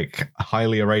just like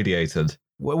highly irradiated.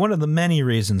 One of the many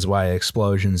reasons why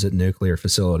explosions at nuclear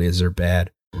facilities are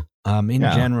bad. In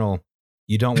general,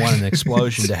 you don't want an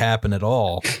explosion to happen at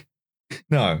all.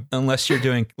 No. Unless you're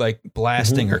doing like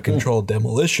blasting or controlled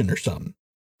demolition or something.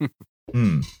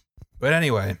 But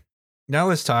anyway, now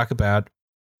let's talk about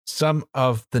some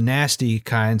of the nasty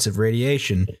kinds of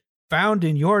radiation found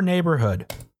in your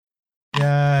neighborhood.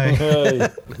 Yay.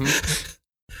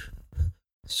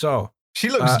 So she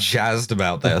looks jazzed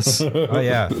about this. Oh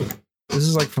yeah. This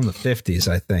is like from the 50s,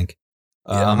 I think.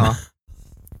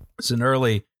 It's an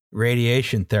early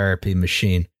radiation therapy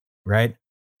machine, right?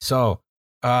 So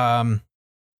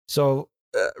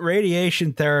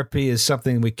radiation therapy is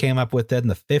something we came up with in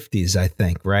the 50s, I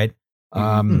think, right?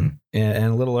 And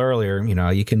a little earlier,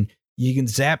 you can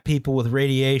zap people with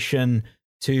radiation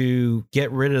to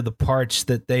get rid of the parts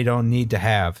that they don't need to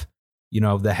have,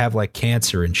 that have like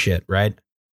cancer and shit, right?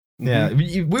 Yeah,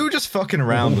 we were just fucking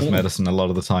around with medicine a lot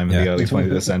of the time in the early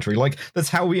 20th century. Like, that's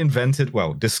how we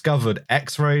discovered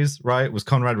X-rays, right? Was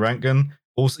Conrad Röntgen.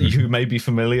 Also, who may be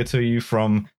familiar to you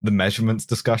from the measurements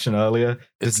discussion earlier,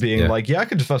 is being like, I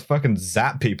could just fucking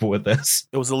zap people with this.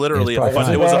 It was literally a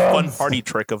fun party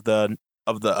trick of the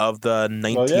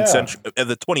 19th century, of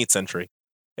the 20th century.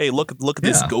 Hey, look at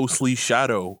this ghostly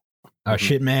shadow. Oh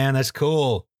shit, man, that's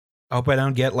cool. I hope I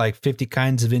don't get like 50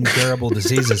 kinds of incurable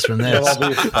diseases from this. It'll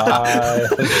be fine.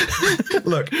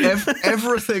 Look,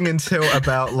 everything until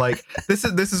about like this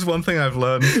is one thing I've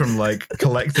learned from like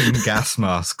collecting gas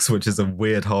masks, which is a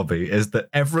weird hobby, is that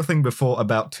everything before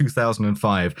about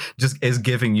 2005 just is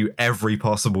giving you every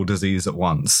possible disease at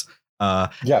once.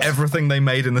 Everything they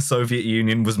made in the Soviet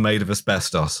Union was made of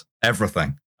asbestos.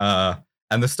 Everything.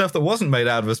 And the stuff that wasn't made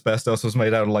out of asbestos was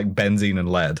made out of like benzene and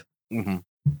lead. Mm-hmm.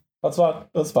 That's fine.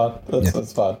 That's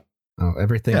fine. Oh,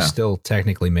 everything's still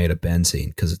technically made of benzene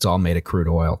because it's all made of crude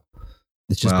oil.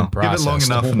 It's just been processed. Give it long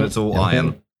enough and it's all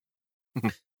iron.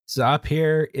 So up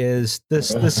here is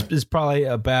this is probably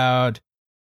about,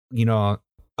 a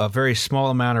very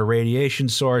small amount of radiation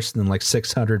source and then like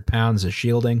 600 pounds of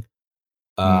shielding.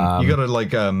 You gotta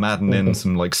like madden in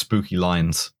some like spooky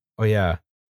lines. Oh yeah.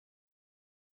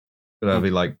 It'll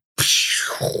be like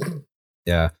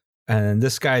yeah. And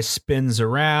this guy spins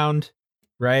around,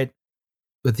 right,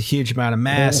 with a huge amount of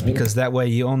mass because that way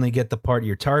you only get the part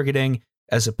you're targeting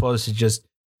as opposed to just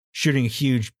shooting a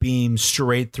huge beam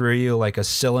straight through you like a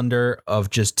cylinder of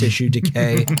just tissue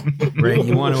decay. Right?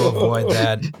 You want to avoid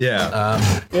that.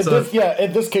 Yeah.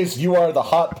 In this case, you are the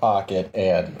hot pocket,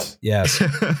 and yes.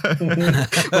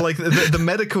 Well, like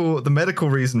the medical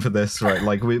reason for this, right?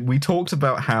 Like we talked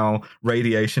about how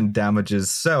radiation damages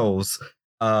cells.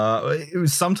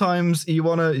 Sometimes you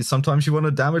want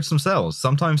to damage some cells.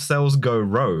 Sometimes cells go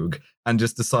rogue and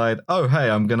just decide, oh, hey,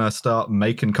 I'm going to start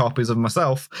making copies of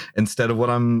myself instead of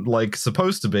what I'm like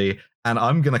supposed to be. And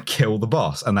I'm going to kill the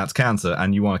boss. And that's cancer.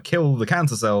 And you want to kill the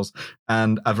cancer cells.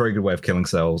 And a very good way of killing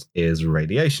cells is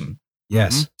radiation.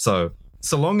 Yes. So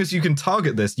long as you can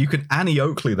target this, you can Annie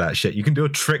Oakley that shit. You can do a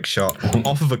trick shot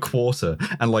off of a quarter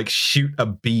and like shoot a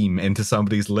beam into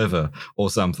somebody's liver or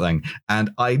something,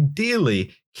 and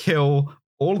ideally kill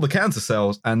all of the cancer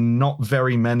cells and not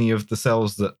very many of the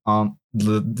cells that aren't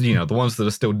the ones that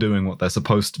are still doing what they're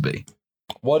supposed to be.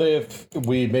 What if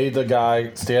we made the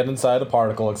guy stand inside a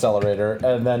particle accelerator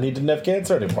and then he didn't have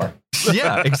cancer anymore?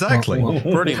 Yeah, exactly.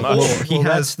 Pretty much.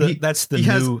 That's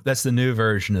the new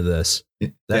version of this.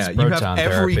 That's you have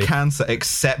every therapy. cancer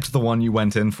except the one you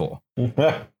went in for.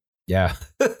 Yeah.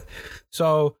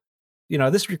 So,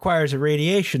 this requires a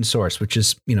radiation source, which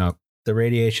is, the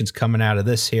radiation's coming out of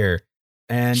this here.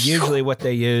 And usually what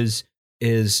they use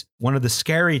is one of the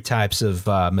scary types of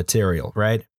material,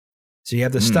 right? So you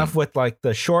have the stuff with like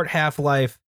the short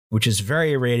half-life, which is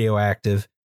very radioactive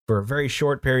for a very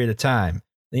short period of time.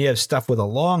 Then you have stuff with a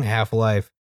long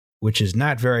half-life, which is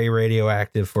not very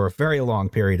radioactive for a very long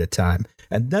period of time.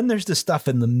 And then there's the stuff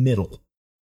in the middle.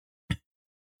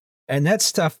 And that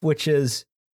stuff which is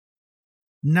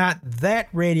not that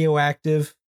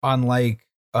radioactive on like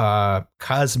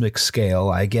cosmic scale,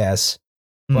 I guess.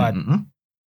 But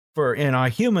for in a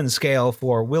human scale,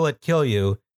 for will it kill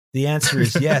you? The answer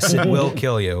is yes, it will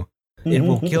kill you. It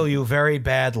will kill you very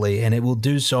badly, and it will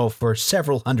do so for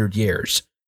several hundred years.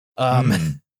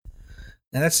 And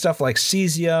that's stuff like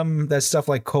cesium, that's stuff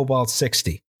like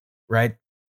cobalt-60, right?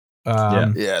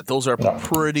 Yeah, those are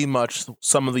pretty much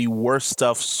some of the worst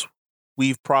stuffs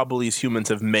we've probably as humans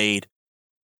have made.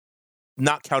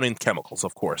 Not counting chemicals,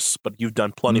 of course, but you've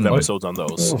done plenty of episodes on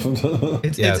those.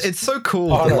 It's so cool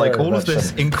that like all of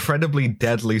this incredibly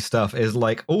deadly stuff is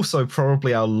like also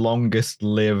probably our longest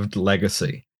lived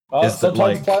legacy.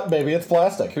 Sometimes maybe it's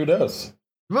plastic. Who knows?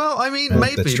 Well, I mean,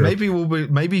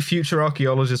 maybe future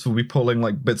archaeologists will be pulling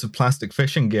like bits of plastic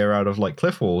fishing gear out of like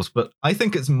cliff walls, but I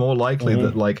think it's more likely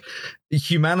that like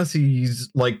humanity's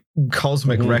like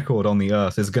cosmic record on the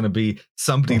Earth is going to be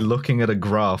somebody looking at a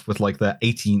graph with like their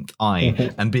 18th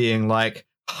eye and being like,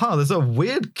 there's a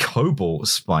weird cobalt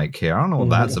spike here. I don't know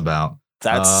what that's about.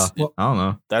 I don't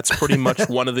know. That's pretty much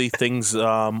one of the things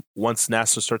once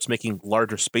NASA starts making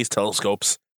larger space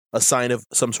telescopes, a sign of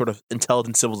some sort of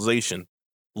intelligent civilization.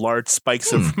 Large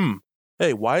spikes of,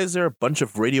 hey, why is there a bunch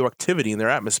of radioactivity in their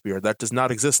atmosphere that does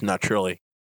not exist naturally?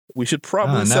 We should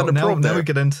probably send a probe there. Now we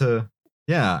get into,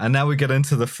 and now we get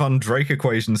into the fun Drake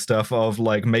equation stuff of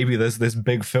like, maybe there's this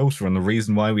big filter, and the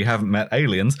reason why we haven't met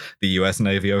aliens, the US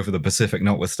Navy over the Pacific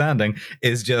notwithstanding,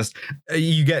 is just,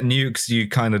 you get nukes, you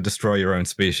kind of destroy your own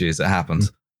species. It happens.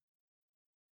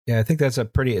 Yeah, I think that's a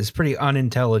pretty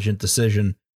unintelligent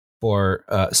decision for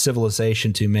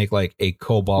civilization to make like a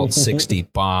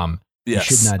cobalt-60 bomb. Yes.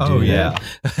 You should not do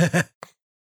that.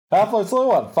 Half-Life's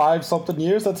only, 5-something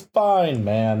years? That's fine,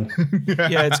 man.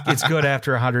 Yeah, it's good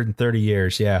after 130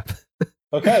 years, yeah.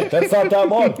 Okay, that's not that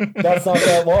long. That's not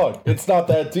that long. It's not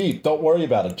that deep. Don't worry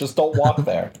about it. Just don't walk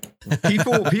there.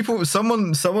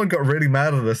 Someone got really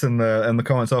mad at us in the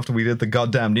comments after we did the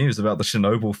goddamn news about the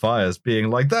Chernobyl fires, being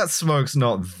like, that smoke's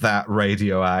not that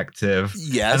radioactive.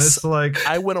 Yes. And it's like,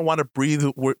 I wouldn't want to breathe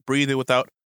it without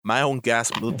my own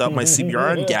gas, without my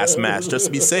CBRN gas mask, just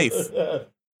to be safe.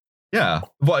 Yeah,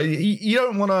 well, you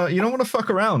don't want to fuck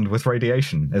around with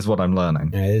radiation, is what I'm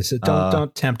learning. Yeah,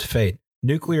 don't tempt fate.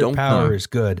 Nuclear power is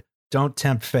good. Don't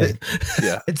tempt fate.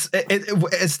 Yeah, it's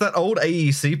that old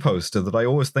AEC poster that I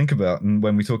always think about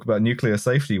when we talk about nuclear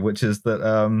safety, which is that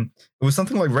it was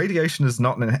something like radiation is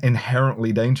not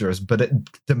inherently dangerous, but it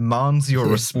demands your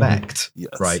respect.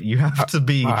 Yes. Right? You have to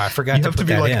be. I forgot you have to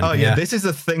be like, oh yeah, this is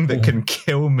a thing that can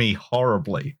kill me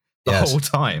horribly the whole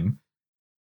time.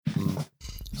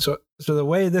 So the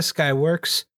way this guy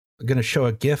works, I'm going to show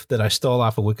a GIF that I stole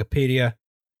off of Wikipedia.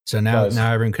 So now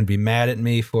everyone can be mad at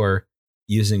me for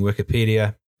using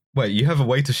Wikipedia. Wait, you have a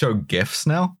way to show GIFs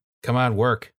now? Come on,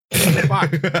 work.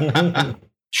 Fuck.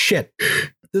 Shit.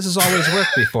 This has always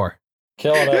worked before.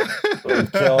 Killing it.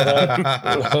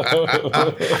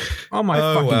 Oh my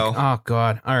fucking... Well. Oh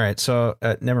God. All right, so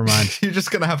never mind. You're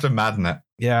just going to have to madden it.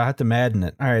 Yeah, I have to madden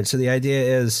it. All right, so the idea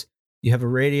is you have a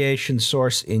radiation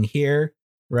source in here,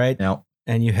 right? Yep.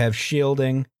 And you have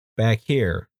shielding back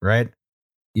here, right?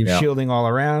 You have shielding all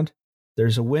around.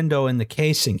 There's a window in the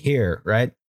casing here,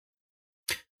 right?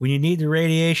 When you need the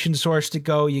radiation source to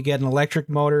go, you get an electric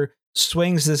motor,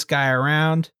 swings this guy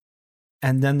around,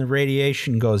 and then the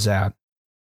radiation goes out.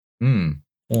 It's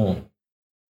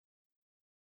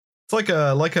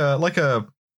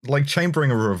like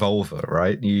chambering a revolver,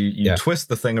 right? You twist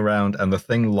the thing around, and the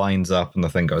thing lines up, and the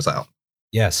thing goes out.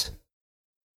 Yes.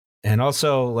 And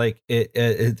also, like,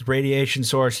 it's radiation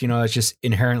source, it's just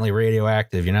inherently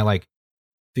radioactive. You're not, like,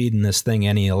 feeding this thing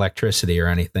any electricity or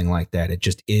anything like that. It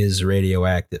just is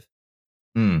radioactive.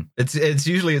 It's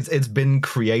usually it's been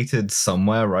created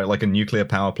somewhere, right? Like a nuclear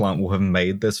power plant will have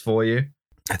made this for you.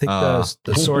 I think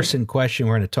the source in question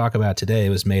we're going to talk about today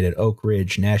was made at Oak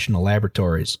Ridge National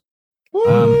Laboratories.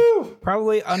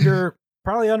 Probably under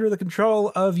the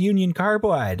control of Union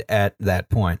Carbide at that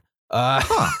point.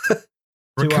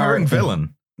 Recurring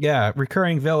villain. Yeah,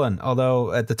 recurring villain.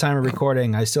 Although at the time of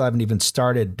recording, I still haven't even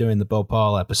started doing the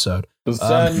Bhopal episode.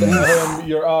 Send him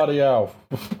your audio.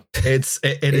 It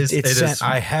is.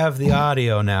 I have the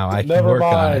audio now. I can Never work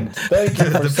mind. on it. Thank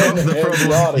you for sending him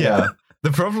the audio. Yeah.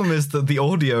 The problem is that the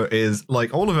audio is,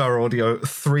 like all of our audio,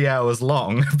 3 hours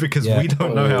long because we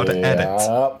don't know how to edit.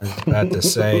 I was about to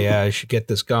say, I should get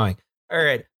this going. All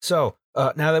right. So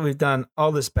now that we've done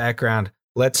all this background,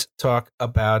 let's talk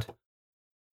about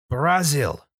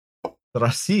Brazil.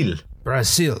 Brazil.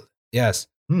 Yes.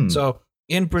 So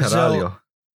in Brazil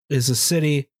is a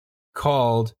city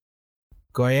called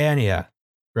Goiânia,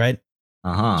 right?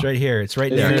 It's right here. It's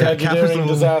right there. The engineering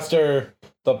disaster,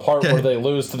 the part where they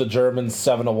lose to the Germans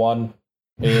 7-1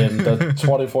 in the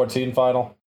 2014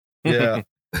 final. Yeah.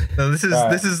 No, this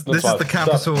is the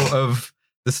capital of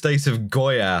the state of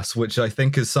Goiás, which I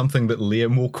think is something that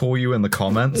Liam will call you in the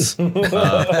comments.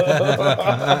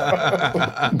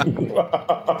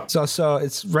 So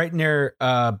it's right near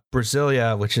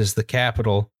Brasilia, which is the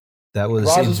capital that was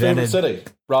Roz's invented. favorite city.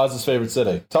 Roz's favorite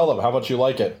city. Tell them how much you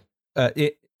like it.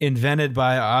 Invented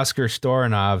by Oskar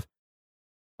Storanov.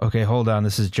 Okay, hold on.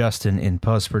 This is Justin in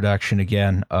post-production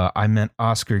again. I meant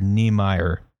Oscar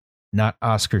Niemeyer, not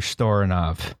Oskar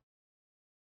Storanov.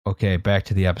 Okay, back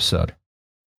to the episode.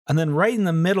 And then right in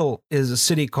the middle is a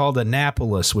city called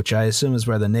Anápolis, which I assume is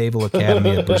where the Naval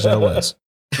Academy of Brazil is.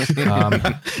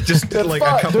 Just like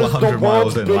a couple of hundred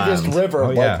miles inland. The biggest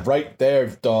river, like right there,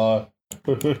 duh.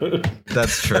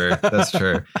 That's true. That's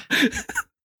true.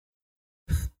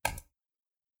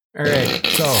 All right.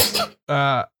 So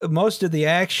most of the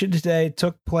action today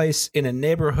took place in a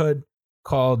neighborhood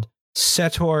called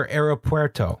Setor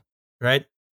Aeropuerto, right?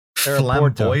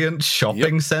 Flamboyant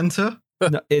shopping center?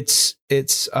 No, it's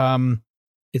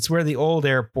where the old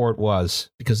airport was,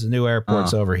 because the new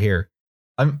airport's over here.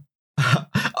 I'm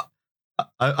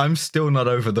still not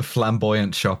over the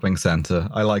flamboyant shopping center.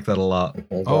 I like that a lot.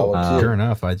 Sure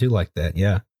enough, I do like that.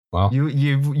 Yeah. Well,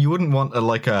 you wouldn't want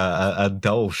a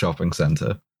dull shopping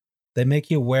center. They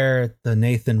make you wear the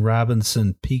Nathan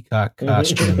Robinson peacock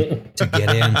costume to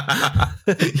get in.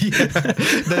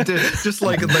 They do, just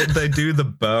like they do the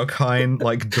Berghain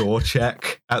like door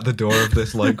check at the door of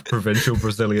this like provincial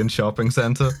Brazilian shopping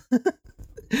center.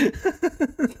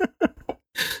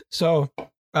 So,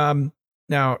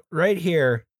 now right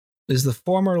here is the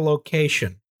former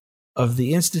location of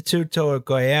the Instituto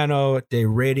Goiano de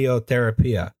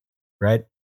Radioterapia, right?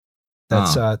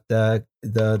 That's the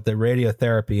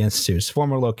Radiotherapy Institute's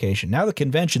former location. Now the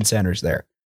convention center's there.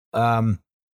 I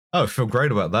feel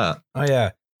great about that. Oh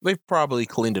yeah, they've probably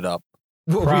cleaned it up.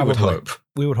 We would hope.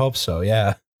 We would hope so.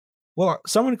 Yeah. Well,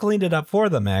 someone cleaned it up for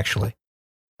them actually,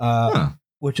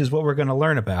 which is what we're going to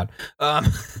learn about.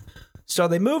 So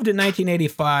they moved in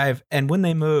 1985, and when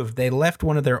they moved, they left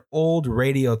one of their old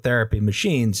radiotherapy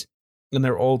machines in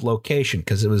their old location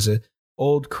because it was a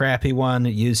old crappy one.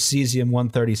 It used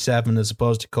cesium-137 as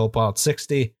opposed to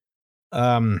cobalt-60.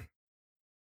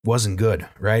 Wasn't good,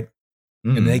 right?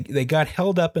 Mm. And they got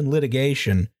held up in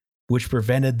litigation, which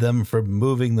prevented them from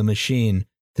moving the machine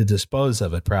to dispose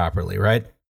of it properly, right?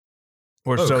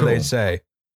 Or so cool. They say.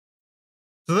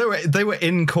 So they were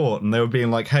in court and they were being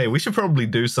like, "Hey, we should probably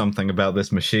do something about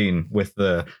this machine with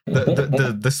the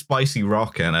spicy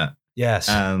rock in it." Yes.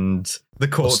 And the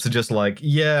courts are just like,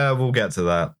 "Yeah, we'll get to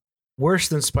that." Worse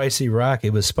than spicy rock,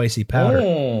 it was spicy powder.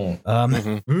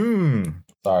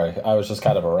 Sorry, I was just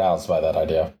kind of aroused by that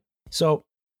idea. So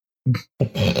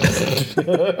just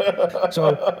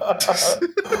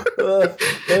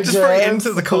very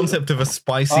into the concept of a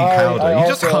spicy powder. You're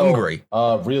just hungry.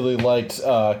 Really liked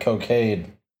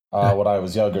cocaine when I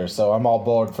was younger, so I'm all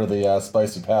board for the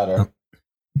spicy powder.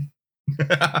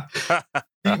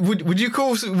 Would you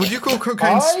call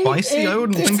cocaine spicy? I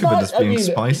wouldn't think of it as being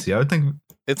spicy. I would think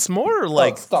it's more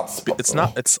like it's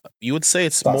not. It's you would say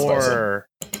it's more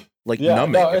spicy. Like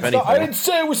numbing. No, if anything. I didn't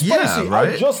say it was spicy. Yeah,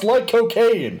 right? I just like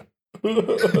cocaine. See,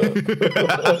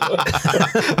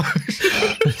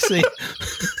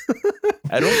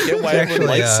 I don't get why everyone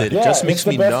likes it. It just makes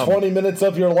me numb. It's the best 20 minutes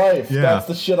of your life. Yeah. That's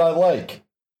the shit I like.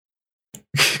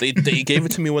 They gave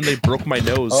it to me when they broke my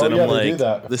nose, and I'm like,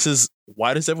 "This is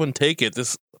why does everyone take it?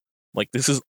 This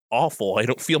is awful. I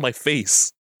don't feel my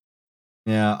face."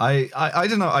 Yeah, I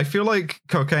don't know. I feel like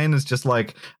cocaine is just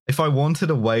like, if I wanted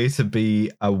a way to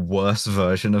be a worse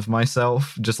version of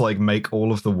myself, just like make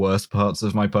all of the worst parts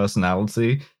of my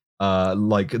personality,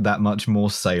 like that much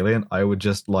more salient, I would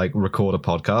just like record a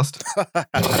podcast.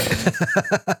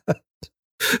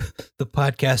 The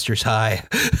podcaster's high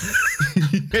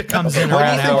comes in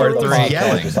around hour 3.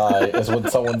 Podcaster's high is when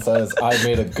someone says, "I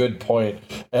made a good point,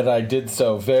 and I did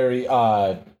so very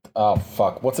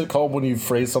what's it called when you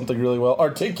phrase something really well?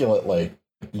 Articulately."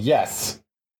 Yes,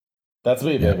 that's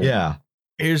me, baby. Yeah.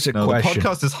 Here's a question. The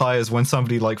podcast is high as when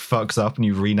somebody like fucks up and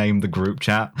you rename the group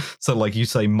chat. So like you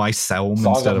say myself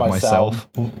instead of myself.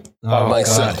 Oh my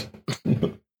God.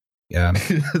 Yeah.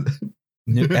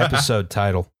 New episode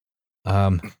title.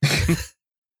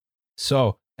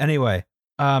 So anyway,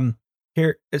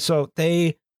 so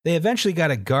they eventually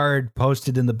got a guard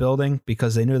posted in the building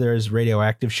because they knew there was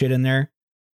radioactive shit in there,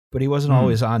 but he wasn't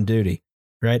always on duty,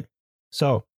 right?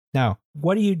 So now,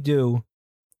 what do you do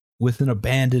with an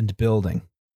abandoned building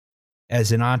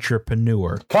as an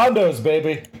entrepreneur? Condos,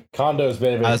 baby.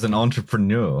 As an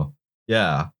entrepreneur,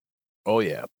 yeah. Oh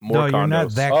yeah, more condos. You're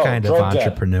not that kind of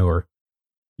entrepreneur.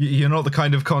 You're not the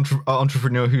kind of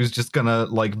entrepreneur who's just gonna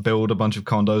like build a bunch of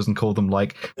condos and call them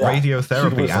like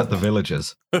radiotherapy at the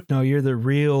villages. No, you're the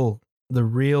real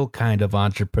kind of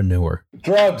entrepreneur.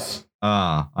 Drugs.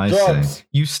 I see.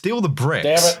 You steal the bricks.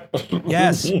 Damn it.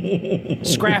 Yes.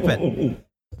 Scrap it.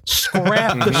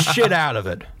 Scrap the shit out of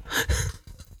it.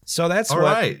 So that's all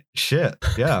right. Shit.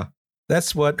 Yeah.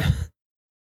 That's what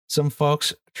some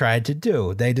folks tried to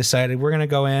do. They decided we're going to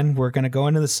go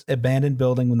into this abandoned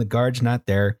building when the guard's not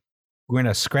there. We're going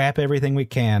to scrap everything we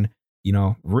can,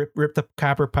 rip the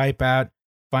copper pipe out,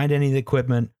 find any of the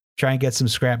equipment, try and get some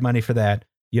scrap money for that,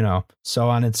 so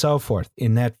on and so forth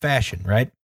in that fashion, right?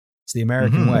 It's the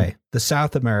American way, the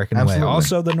South American way,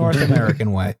 also the North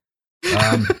American way.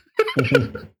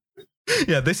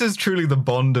 Yeah, this is truly the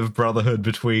bond of brotherhood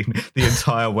between the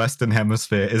entire Western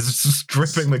Hemisphere, is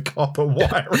stripping the copper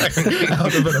wiring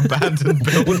out of an abandoned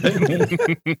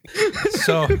building.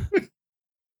 So,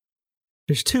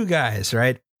 there's two guys,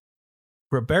 right?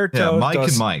 Roberto. Yeah, Mike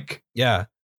and Mike. Yeah.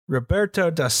 Roberto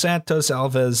dos Santos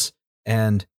Alves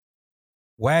and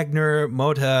Wagner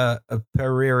Mota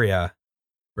Pereira,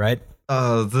 right?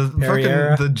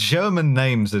 The German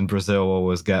names in Brazil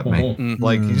always get me.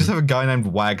 Like, you just have a guy named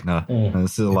Wagner. And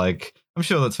it's like, I'm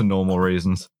sure that's for normal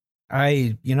reasons.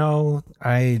 I'm not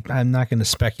going to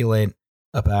speculate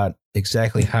about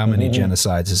exactly how many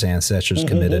genocides his ancestors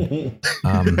committed.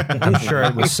 I'm sure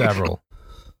it was several,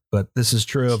 but this is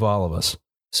true of all of us.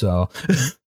 So,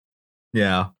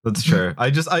 yeah, that's true.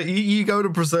 You go to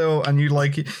Brazil and you'll be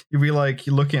like,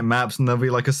 you're looking at maps and there'll be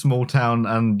like a small town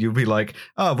and you'll be like,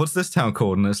 oh, what's this town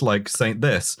called? And it's like Saint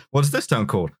this. What's this town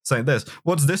called? Saint this.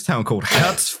 What's this town called?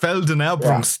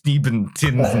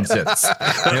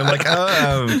 Herzfelden-Erbrungs-Stiebentins. And you're like,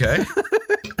 oh, okay.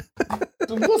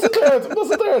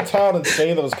 Wasn't there a town in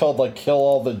Spain that was called like Kill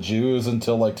All the Jews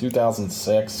until like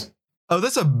 2006? Oh,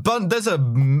 there's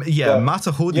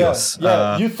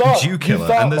Matamoros, you thought, Jew killer,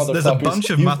 and there's a bunch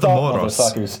of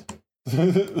Matamoros.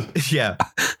 Yeah,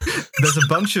 there's a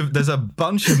bunch of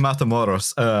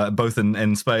Matamoros, both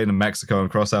in Spain and Mexico and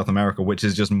across South America, which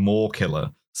is just more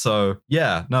killer. So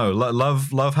yeah, no,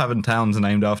 love having towns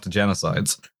named after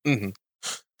genocides. Mm-hmm.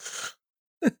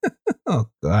 Oh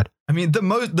God. I mean, the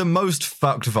most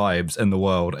fucked vibes in the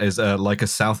world is like a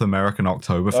South American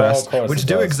Oktoberfest, which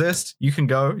do exist. You can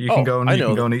go, and you can go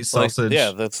and eat sausage.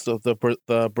 Yeah, that's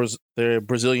the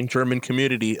Brazilian German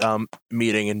community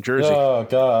meeting in Jersey. Oh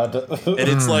God! And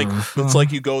it's like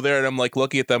you go there, and I'm like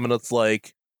looking at them, and it's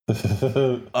like,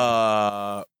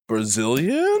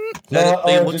 Brazilian? And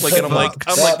they look like, and I'm like,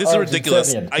 this is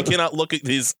ridiculous. I cannot look at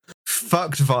these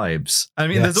fucked vibes. I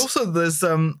mean, there's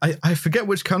I forget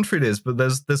which country it is, but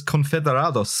there's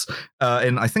Confederados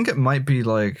in, I think it might be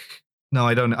like, no,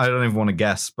 I don't even want to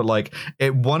guess, but like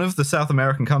one of the South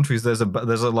American countries, there's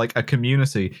a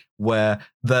community where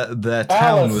their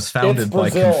town was founded by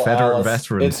Confederate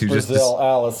veterans who Brazil, just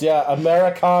Alice. Yeah,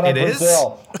 Americana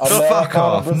Brazil.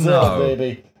 Americana Brazil,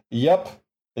 baby. Yep.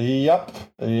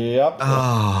 Oh,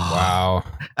 wow.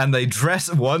 And they dress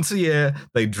once a year,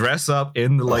 they dress up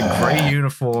in the like gray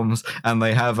uniforms and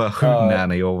they have a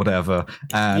hootenanny or whatever.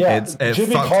 And it's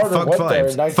Jimmy Carter went there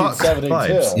in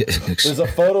 1972. There's a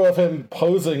photo of him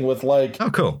posing with like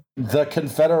cool. the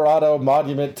Confederado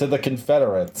monument to the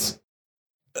Confederates.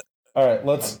 All right,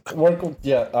 let's work.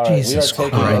 Yeah, all right. Jesus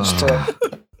we are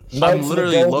taking I'm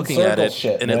literally looking at it,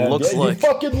 shit, and man. it looks like you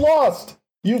fucking lost.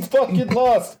 You fucking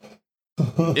lost.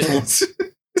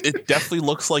 It definitely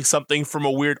looks like something from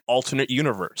a weird alternate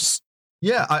universe.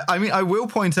 Yeah, I mean, I will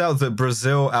point out that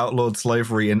Brazil outlawed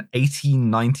slavery in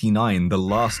 1899, the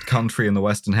last country in the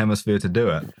Western Hemisphere to do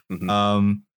it.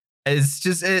 Mm-hmm. it's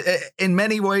just in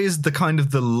many ways the kind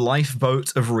of the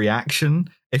lifeboat of reaction.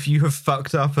 If you have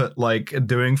fucked up at like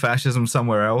doing fascism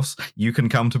somewhere else, you can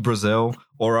come to Brazil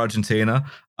or Argentina.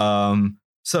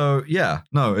 So yeah,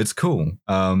 no, it's cool.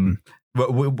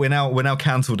 We're now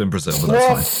cancelled in Brazil. But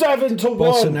that's fine. 7-1.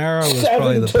 Bolsonaro was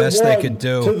probably the best they could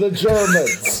do to the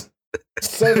Germans.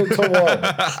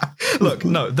 7-1. Look,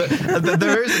 no,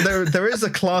 there is a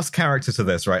class character to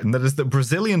this, right? And that is that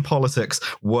Brazilian politics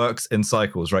works in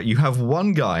cycles, right? You have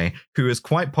one guy who is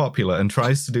quite popular and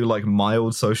tries to do like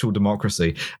mild social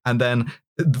democracy, and then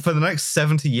for the next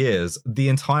 70 years, the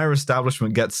entire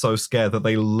establishment gets so scared that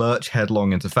they lurch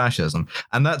headlong into fascism.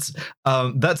 And that's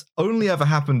only ever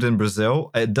happened in Brazil.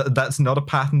 That's not a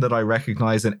pattern that I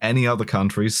recognize in any other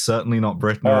countries, certainly not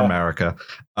Britain or America.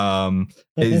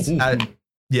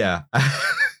 Yeah.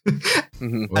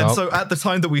 And so at the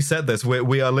time that we said this,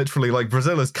 we are literally like,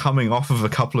 Brazil is coming off of a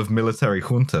couple of military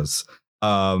juntas.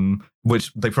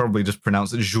 Which they probably just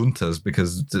pronounce it juntas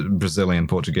because it's Brazilian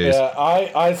Portuguese. Yeah,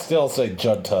 I still say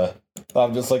junta.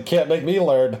 I'm just like, can't make me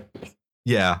learn.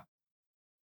 Yeah.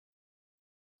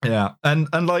 Yeah, and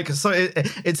like, so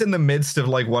it's in the midst of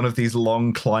like one of these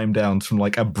long climb downs from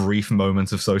like a brief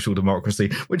moment of social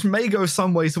democracy, which may go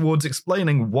some way towards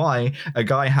explaining why a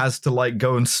guy has to like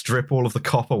go and strip all of the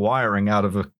copper wiring out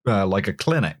of a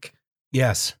clinic.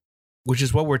 Yes. Which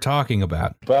is what we're talking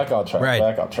about. Back on track. Right.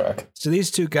 Back on track. So these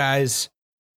two guys,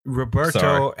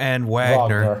 Roberto and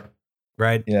Wagner,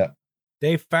 right? Yeah.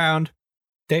 They found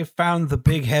the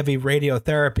big heavy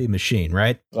radiotherapy machine,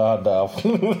 right? Oh no.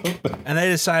 And they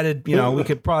decided, we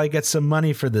could probably get some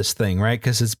money for this thing, right?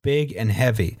 Because it's big and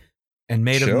heavy and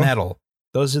made of metal.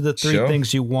 Those are the three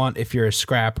things you want if you're a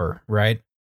scrapper, right?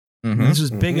 Mm-hmm. This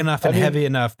was big enough and heavy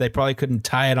enough. They probably couldn't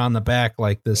tie it on the back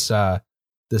like this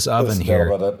oven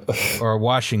here, or a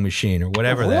washing machine, or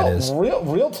whatever that is.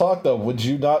 Real talk though. Would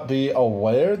you not be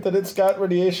aware that it's got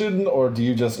radiation, or do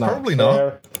you just not? Probably care?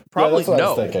 Not. Probably that's what no.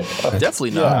 I was thinking.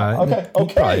 Definitely not. Yeah. Okay.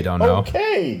 You probably don't know.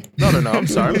 Okay. No. I'm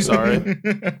sorry.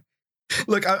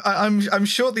 Look, I'm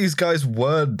sure these guys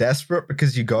were desperate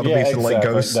because you got to be to like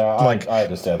go I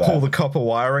understand that. Pull the copper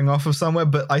wiring off of somewhere,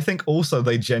 but I think also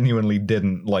they genuinely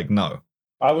didn't know.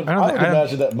 I would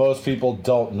imagine that most people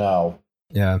don't know.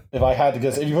 Yeah. If I had to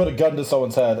guess, if you put a gun to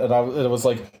someone's head and it was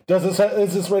like,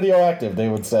 is this radioactive? They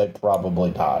would say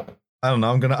probably not. I don't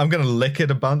know. I'm gonna lick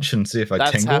it a bunch and see if I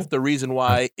tingle. That's half the reason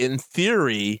why, in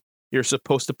theory, you're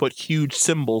supposed to put huge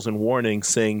symbols and warnings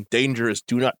saying "dangerous,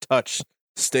 do not touch,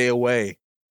 stay away."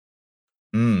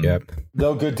 Yep.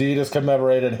 No good deed is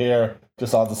commemorated here,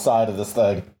 just on the side of this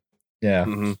thing. Yeah.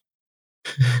 Mm-hmm.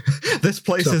 This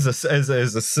place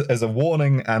is a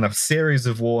warning and a series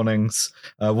of warnings.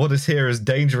 What is here is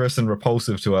dangerous and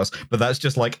repulsive to us, but that's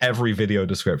just like every video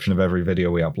description of every video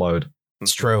we upload.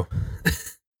 It's true.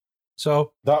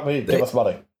 So Not me. Give us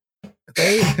money.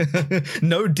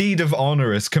 No deed of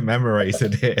honor is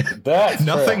commemorated here. That's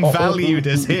nothing true. valued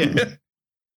is here.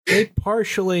 they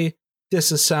partially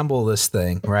disassemble this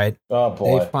thing, right? Oh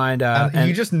boy. They find and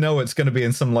you just know it's going to be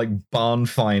in some like barn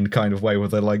find kind of way where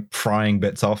they're like prying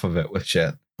bits off of it with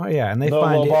shit. Oh yeah, and they no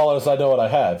find low ballers. I know what I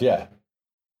have. Yeah.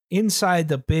 Inside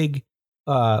the big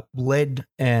lead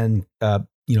and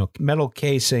metal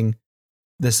casing,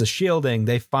 this is shielding.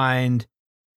 They find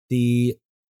the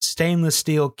stainless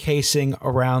steel casing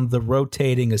around the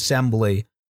rotating assembly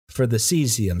for the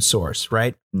cesium source,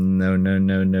 right? No.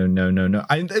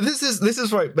 This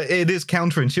is right, but it is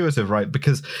counterintuitive, right?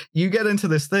 Because you get into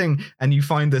this thing and you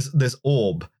find this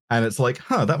orb, and it's like,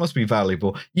 that must be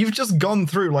valuable. You've just gone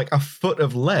through like a foot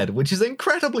of lead, which is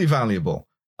incredibly valuable.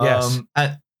 Yes.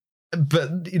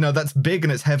 But that's big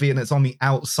and it's heavy and it's on the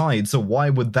outside. So why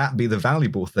would that be the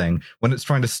valuable thing when it's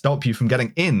trying to stop you from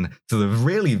getting in to the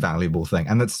really valuable thing?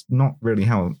 And that's not really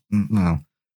how. No.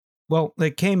 Well, they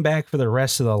came back for the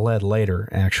rest of the lead later,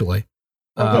 actually.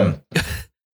 Okay.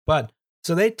 But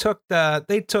so they took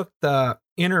the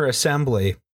inner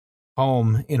assembly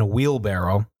home in a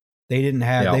wheelbarrow. They didn't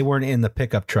have. Yeah. They weren't in the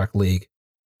pickup truck league.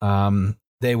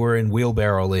 They were in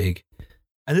wheelbarrow league,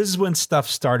 and this is when stuff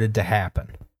started to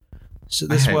happen. So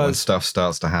this when stuff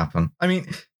starts to happen. I mean,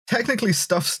 technically,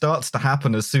 stuff starts to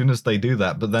happen as soon as they do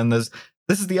that. But then this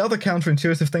is the other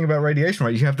counterintuitive thing about radiation,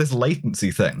 right? You have this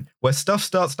latency thing where stuff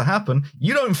starts to happen.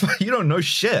 You don't know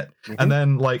shit, and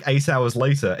then like 8 hours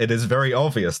later, it is very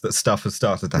obvious that stuff has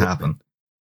started to happen.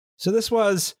 So this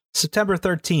was September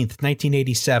 13th,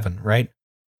 1987, right?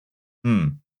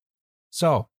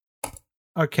 So,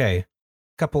 okay, a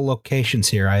couple locations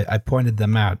here. I pointed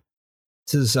them out.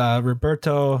 This is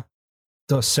Roberto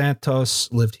dos Santos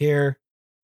lived here,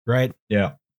 right?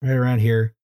 Yeah. Right around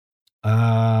here.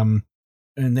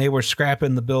 and they were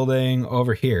scrapping the building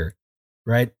over here,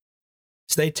 right?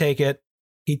 So they take it.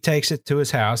 He takes it to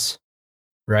his house,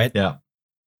 right? Yeah.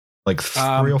 Like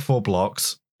 3 or 4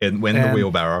 blocks in the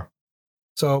wheelbarrow.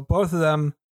 So both of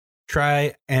them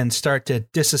try and start to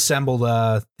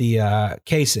disassemble the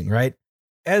casing, right?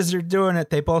 As they're doing it,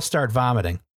 they both start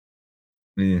vomiting.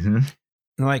 Mm-hmm.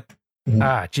 And like,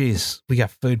 geez, we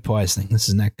got food poisoning. This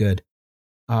is not good.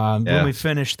 When we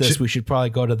finish this, we should probably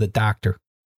go to the doctor.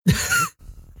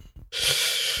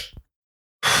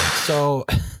 So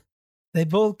they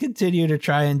both continue to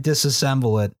try and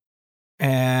disassemble it.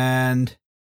 And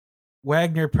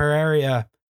Wagner Pereira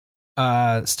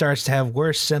starts to have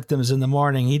worse symptoms in the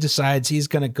morning. He decides he's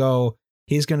going to go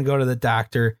to the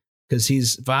doctor because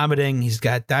he's vomiting. He's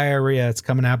got diarrhea. It's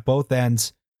coming out both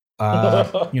ends.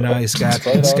 He's got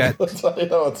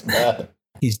it's bad.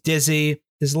 He's dizzy.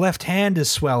 His left hand is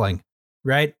swelling,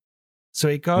 right? So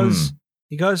he goes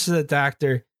to the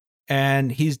doctor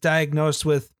and he's diagnosed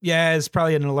with, it's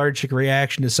probably an allergic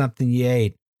reaction to something you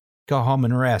ate. Go home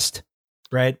and rest,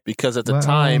 right? Because at the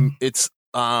time, it's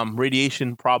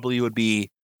radiation probably would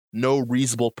be no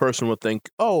reasonable person would think,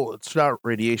 oh, it's not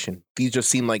radiation. These just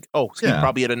seem like, he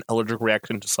probably had an allergic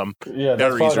reaction to some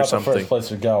berries or something. The first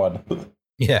place you're going.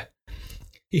 Yeah.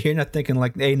 You're not thinking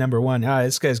like, number one,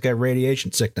 this guy's got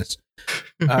radiation sickness.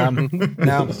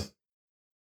 Now,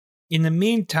 in the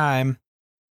meantime,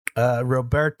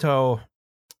 Roberto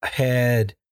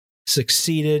had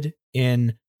succeeded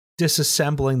in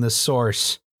disassembling the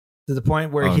source to the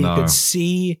point where he could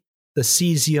see the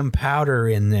cesium powder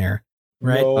in there,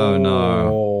 right? Oh,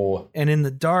 no. And in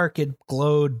the dark, it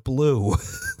glowed blue.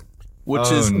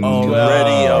 Which is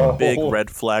already a big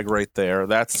red flag right there.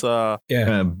 That's big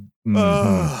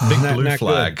blue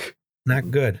flag. Good. Not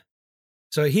good.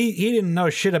 So he didn't know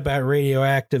shit about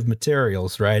radioactive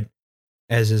materials, right?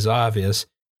 As is obvious.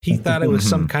 He thought it was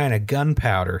some kind of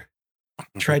gunpowder.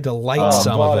 Tried to light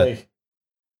some of it.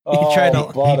 He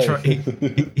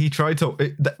tried to.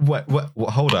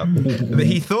 Hold up.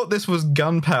 He thought this was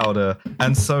gunpowder,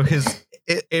 and so his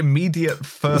immediate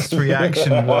first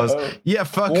reaction was,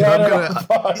 fuck it,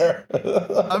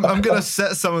 I'm gonna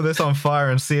set some of this on fire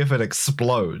and see if it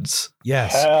explodes.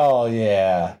 Yes. Hell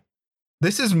yeah.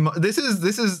 This is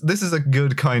a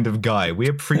good kind of guy. We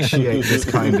appreciate this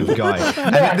kind of guy.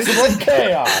 And this is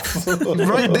chaos.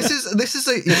 Right. This is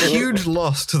a huge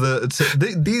loss to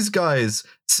these guys.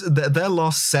 Their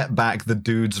loss set back the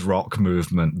Dudes Rock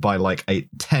movement by like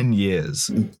 10 years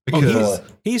because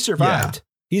he survived. Yeah.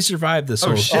 He survived this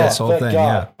whole thing.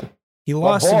 God. Yeah. He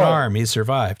lost an arm. He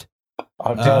survived.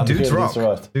 Dudes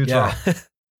Rock. Dudes Rock.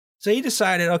 So he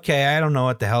decided, okay, I don't know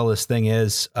what the hell this thing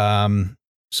is.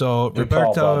 So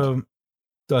Roberto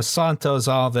dos Santos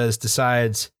Alves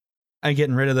decides, I'm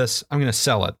getting rid of this. I'm going to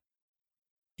sell it.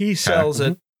 He sells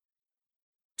it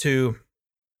to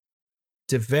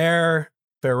Dever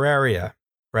Ferreira,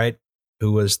 right?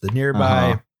 Who was the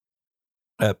nearby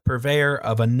purveyor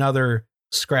of another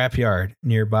scrapyard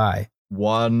nearby.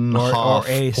 One half or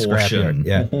a portion.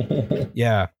 Scrapyard.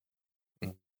 Yeah.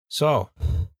 So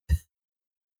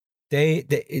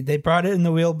they brought it in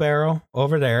the wheelbarrow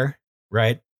over there,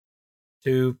 right,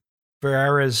 to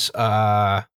Ferreira's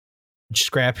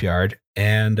scrapyard,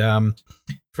 and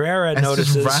Ferreira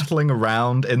notices just rattling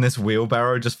around in this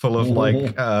wheelbarrow, just full of like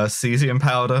cesium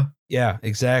powder. Yeah,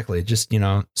 exactly. Just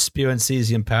spewing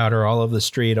cesium powder all over the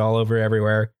street, all over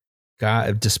everywhere,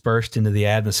 got dispersed into the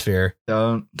atmosphere.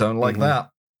 Don't like that.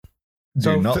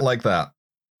 Do not like that.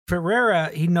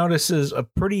 Ferreira, he notices a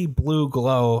pretty blue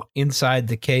glow inside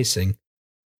the casing.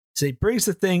 So he brings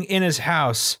the thing in his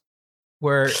house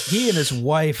where he and his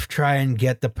wife try and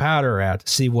get the powder out to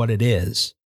see what it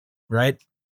is. Right?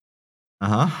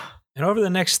 Uh-huh. And over the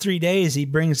next 3 days, he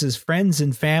brings his friends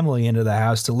and family into the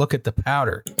house to look at the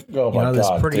powder. Oh my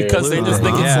God, because they just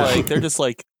think it's like, they're just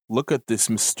like, look at this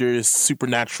mysterious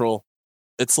supernatural.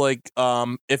 It's like,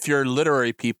 if you're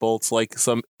literary people, it's like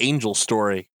some angel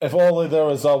story. If only there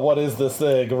was a what is this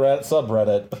thing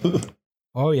subreddit.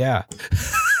 Oh, yeah.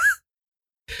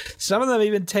 Some of them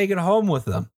even take it home with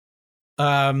them.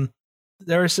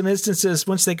 There are some instances,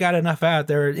 once they got enough out,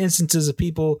 there are instances of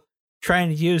people trying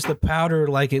to use the powder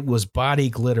like it was body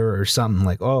glitter or something.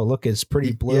 Like, oh, look, it's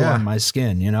pretty blue on my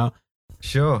skin,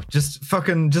 Sure, just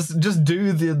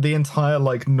do the entire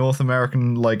like North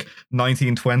American like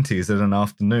 1920s in an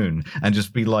afternoon and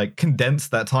just be like condense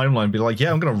that timeline. Be like,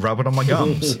 I'm gonna rub it on my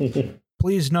gums.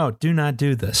 Please do not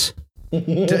do this.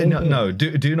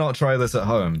 Do not try this at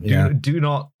home. Yeah. Do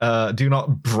not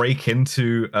break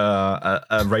into a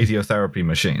radiotherapy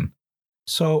machine.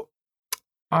 So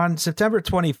on September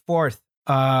 24th,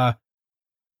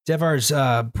 Devar's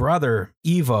brother,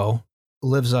 Ivo,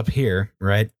 lives up here,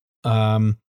 right?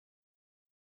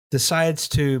 Decides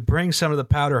to bring some of the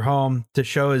powder home to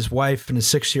show his wife and his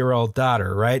 6-year-old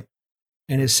daughter, right?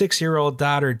 And his 6-year-old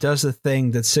daughter does the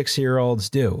thing that 6-year-olds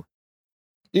do.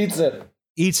 Eats it.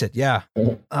 Eats it, yeah.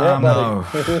 Yeah, No.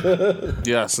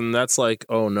 Yes, and that's like,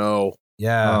 oh no.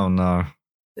 Yeah. Oh no.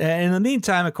 And in the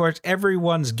meantime, of course,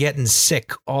 everyone's getting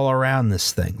sick all around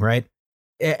this thing, right?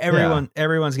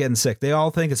 Everyone's getting sick. They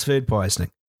all think it's food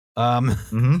poisoning.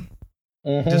 Mm-hmm.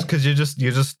 Just because you're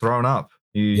just thrown up.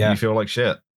 You feel like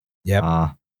shit. Yep.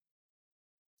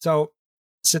 So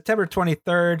September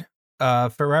 23rd,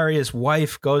 Ferraria's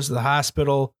wife goes to the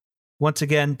hospital, once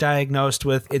again diagnosed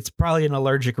with it's probably an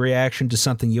allergic reaction to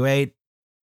something you ate.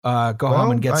 Go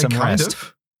home and get some rest.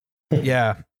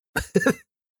 Yeah.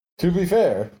 To be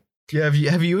fair. Yeah,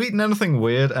 have you eaten anything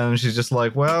weird? And she's just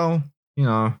like, well,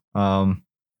 this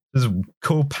is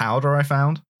cool powder I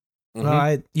found.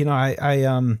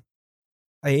 Mm-hmm.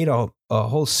 I ate a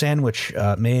whole sandwich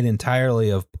made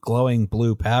entirely of glowing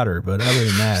blue powder, but other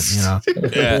than that,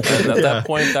 Yeah, at that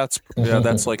point, that's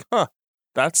like,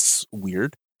 that's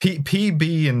weird.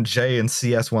 PB and J and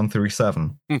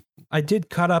CS137. I did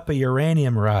cut up a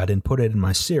uranium rod and put it in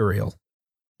my cereal.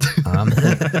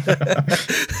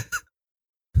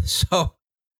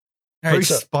 Very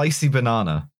spicy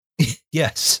banana.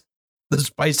 Yes, the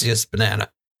spiciest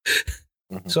banana.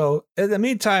 Mm-hmm. So in the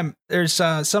meantime, there's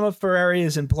some of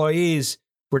Ferraria's employees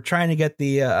were trying to get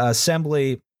the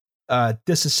assembly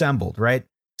disassembled, right?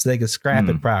 So they could scrap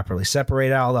it properly,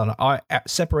 separate out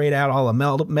all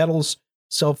the metals,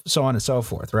 so on and so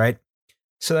forth, right?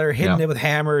 So they're hitting it with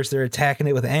hammers, they're attacking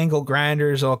it with angle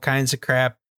grinders, all kinds of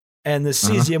crap, and the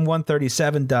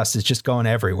cesium-137 dust is just going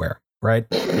everywhere, right?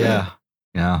 Yeah.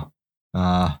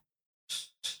 So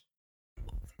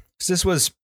this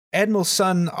was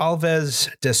Edmilson Alves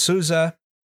de Souza,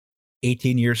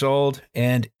 18 years old,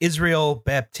 and Israel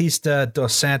Baptista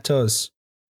dos Santos,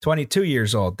 22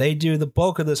 years old. They do the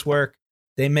bulk of this work.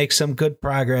 They make some good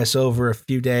progress over a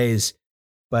few days,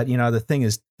 but the thing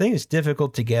is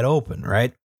difficult to get open,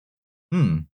 right?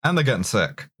 And they're getting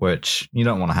sick, which you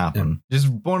don't want to happen. Just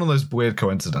one of those weird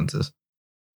coincidences.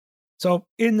 So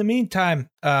in the meantime,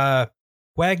 Wagner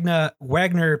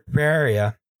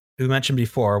Pereira, who mentioned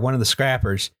before, one of the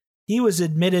scrappers, he was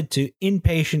admitted to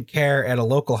inpatient care at a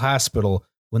local hospital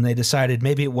when they decided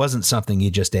maybe it wasn't something he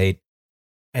just ate.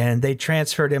 And they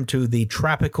transferred him to the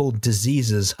Tropical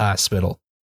Diseases Hospital,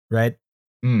 right?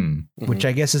 Which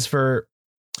I guess is for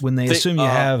when they assume you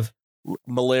have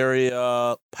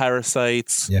malaria,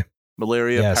 parasites,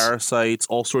 parasites,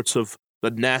 all sorts of the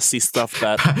nasty stuff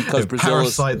that because Brazil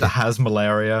parasite that has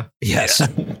malaria. Yes.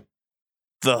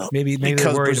 Maybe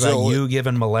they're worried about you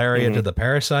giving malaria to the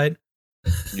parasite.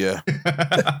 Yeah.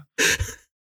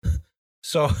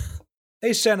 So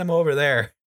they sent him over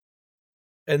there.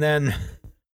 And then,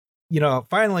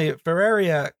 finally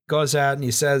Ferraria goes out and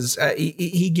he says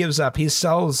he gives up. He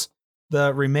sells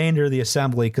the remainder of the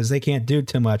assembly because they can't do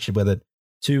too much with it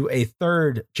to a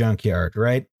third junkyard,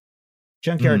 right?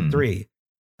 Junkyard 3.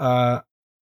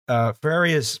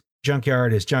 Ferraria's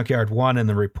junkyard is Junkyard 1 in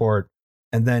the report.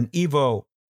 And then Ivo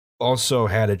also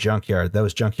had a junkyard. That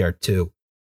was Junkyard 2.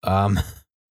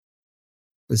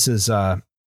 This is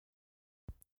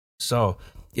so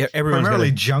everyone's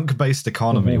primarily junk-based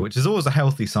economy, which is always a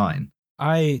healthy sign.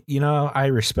 I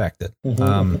respect it.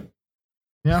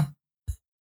 Yeah.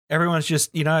 Everyone's just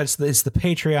it's the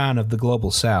Patreon of the global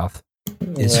South.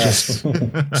 It's just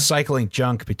cycling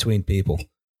junk between people.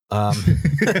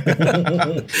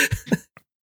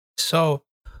 So,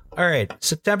 all right,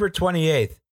 September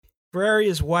 28th,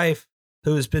 Ferraria's wife,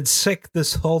 who's been sick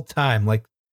this whole time, like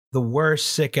the worst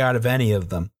sick out of any of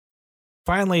them,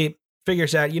 finally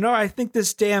figures out, I think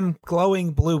this damn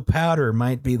glowing blue powder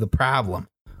might be the problem,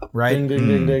 right? Ding, ding,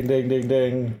 ding, ding, ding, ding,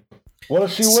 ding. What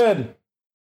does she win?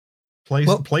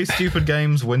 Play stupid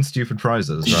games, win stupid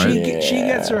prizes, right? She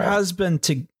gets her husband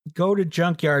to go to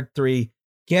Junkyard 3,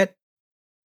 get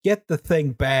the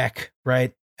thing back,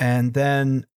 right? And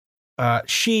then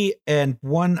she and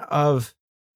one of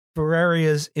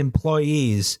Ferraria's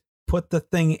employees put the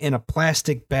thing in a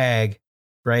plastic bag,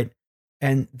 right?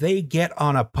 And they get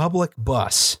on a public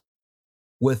bus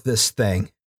with this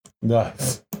thing.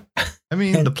 Nice. I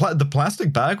mean, the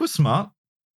plastic bag was smart.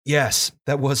 Yes,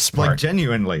 that was smart. Like,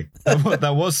 genuinely,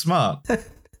 that was smart.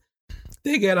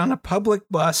 They get on a public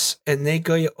bus and they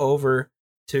go over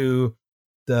to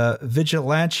the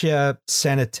Vigilância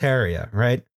Sanitária,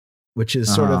 right? Which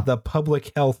is sort of the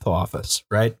public health office,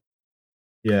 right?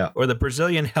 Yeah. Or the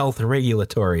Brazilian Health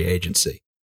Regulatory Agency,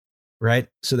 right?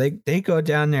 So they go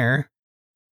down there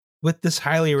with this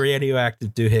highly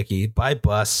radioactive doohickey by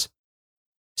bus,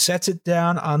 sets it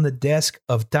down on the desk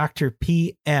of Dr.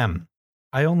 PM.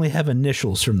 I only have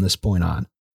initials from this point on.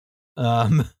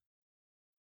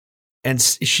 And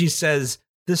she says,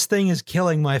 "This thing is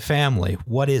killing my family.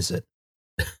 What is it?"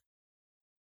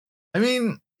 I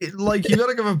mean, you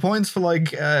gotta give her points for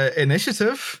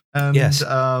initiative and yes.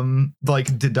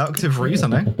 Deductive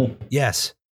reasoning.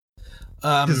 Yes.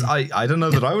 Because I don't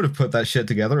know that I would have put that shit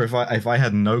together if I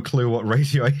had no clue what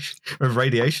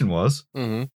radiation was.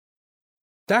 Mm-hmm.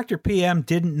 Dr. PM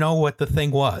didn't know what the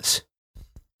thing was.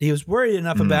 He was worried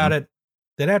enough about it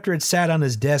that after it sat on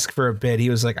his desk for a bit, he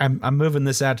was like, I'm moving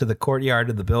this out to the courtyard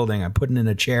of the building. I'm putting in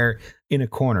a chair in a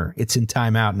corner. It's in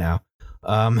timeout now.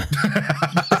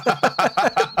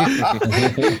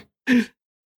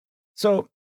 So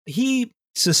he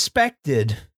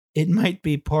suspected it might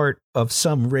be part of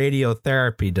some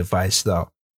radiotherapy device,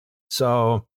 though.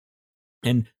 So,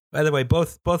 and by the way,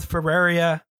 both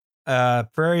Ferreira's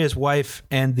wife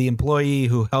and the employee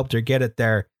who helped her get it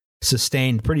there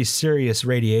sustained pretty serious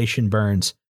radiation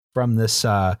burns from this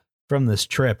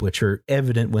trip, which are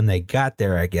evident when they got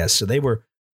there, I guess. So they were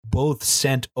both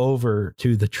sent over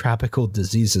to the Tropical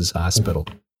Diseases Hospital.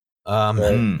 I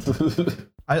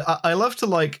love to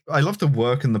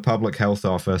work in the public health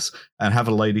office and have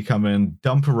a lady come in,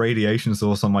 dump a radiation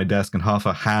source on my desk, and half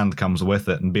her hand comes with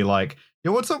it, and be like,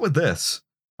 "Yo, what's up with this?"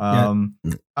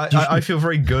 I feel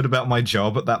very good about my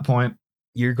job at that point.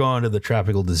 You're going to the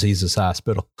Tropical Diseases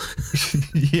Hospital.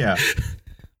 Yeah.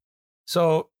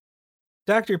 So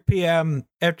Dr. PM,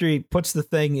 after he puts the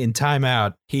thing in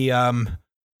timeout, he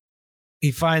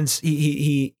finds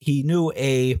he knew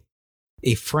a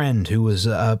friend who was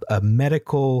a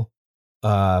medical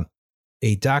a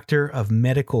doctor of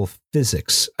medical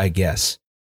physics, I guess,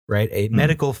 right? A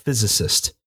medical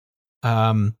physicist.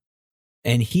 And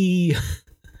he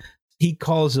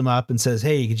calls him up and says,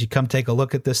 "Hey, could you come take a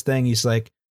look at this thing?" He's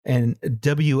like, and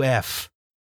WF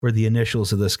were the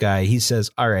initials of this guy. He says,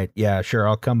 "All right, yeah, sure,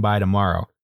 I'll come by tomorrow,"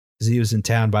 because he was in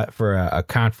town for a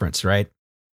conference, right?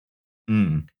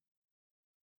 And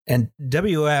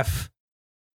WF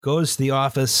goes to the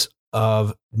office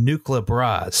of Nuclear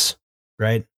Bras,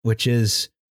 right, which is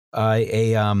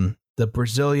the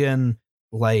Brazilian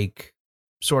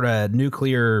sort of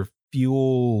nuclear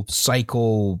fuel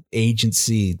cycle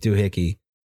agency doohickey.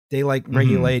 They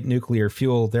regulate nuclear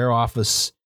fuel. Their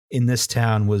office in this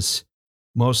town was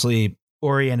mostly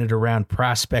oriented around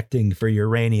prospecting for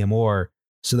uranium ore.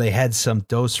 So they had some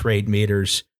dose rate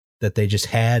meters that they just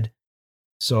had.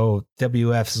 So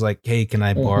WF is like, "Hey, can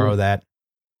I borrow that?"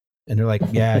 And they're like,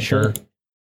 "Yeah, sure."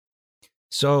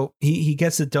 So he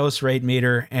gets the dose rate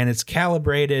meter, and it's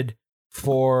calibrated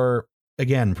for,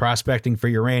 again, prospecting for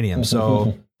uranium.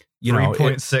 So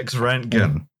 3.6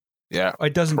 Röntgen. Yeah,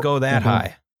 it doesn't go that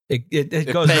high.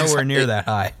 It goes nowhere near that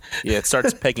high. Yeah, it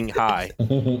starts pegging high.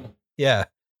 Yeah,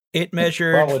 it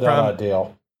measured from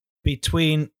ideal.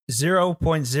 between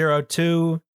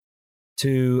 0.02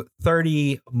 to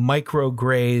 30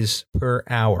 micrograys per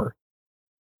hour.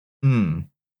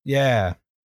 Yeah.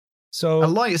 So a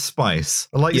light spice,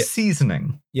 a light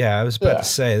seasoning. Yeah, I was about to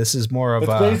say this is more of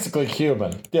it's basically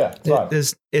human. Yeah,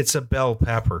 it's a bell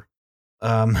pepper.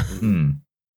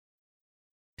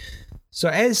 So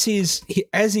as he's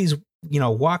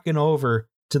walking over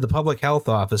to the public health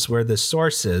office where the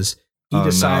source is, he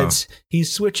decides he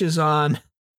switches on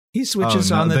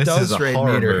the dose rate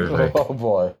meter. Movie. Oh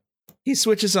boy. He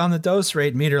switches on the dose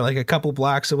rate meter like a couple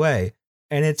blocks away,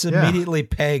 and it's immediately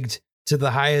pegged to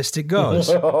the highest it goes.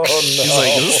 Oh, no.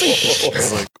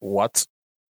 He's like, what?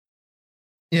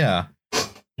 Yeah.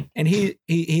 And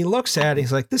he looks at it,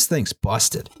 he's like, "This thing's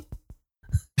busted."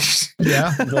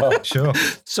 Yeah, sure.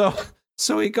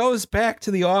 So he goes back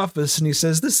to the office and he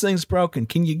says, "This thing's broken.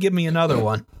 Can you give me another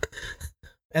one?"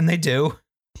 And they do.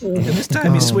 And this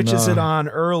time he switches it on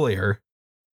earlier.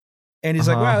 And he's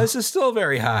like, "Wow, this is still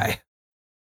very high."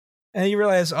 And you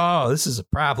realize, oh, this is a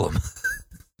problem.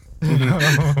 Yeah.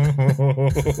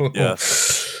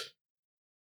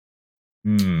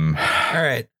 All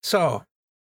right. So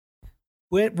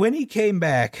when he came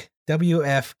back,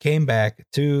 WF came back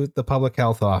to the public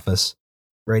health office,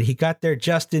 right? He got there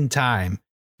just in time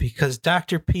because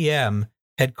Dr. PM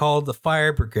had called the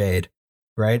fire brigade,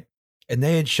 right? And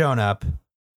they had shown up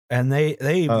and they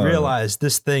realized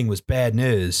this thing was bad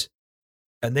news.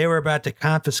 And they were about to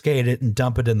confiscate it and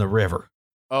dump it in the river.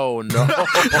 Oh, no. Oh,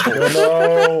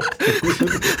 no.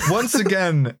 Once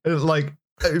again,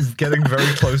 getting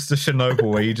very close to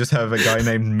Chernobyl, where you just have a guy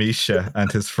named Misha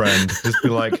and his friend just be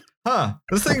like,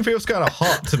 this thing feels kind of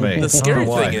hot to me. The scary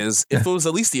thing is, if it was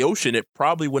at least the ocean, it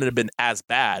probably wouldn't have been as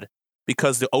bad.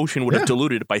 because the ocean would have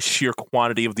diluted it by sheer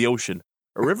quantity of the ocean.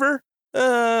 A river?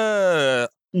 I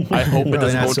hope it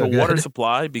doesn't go into water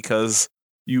supply, because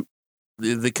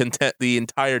the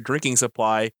entire drinking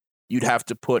supply, you'd have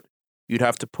to put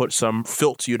some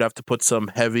filters, you'd have to put some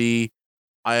heavy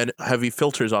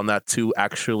filters on that to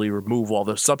actually remove all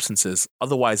the substances.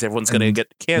 Otherwise, everyone's going to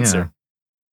get cancer. Yeah.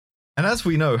 And as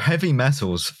we know, heavy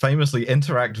metals famously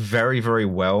interact very, very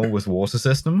well with water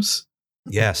systems.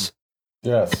 Yes.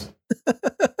 Yes.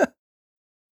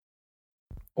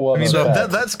 Well, I mean,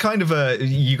 that's kind of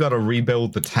you got to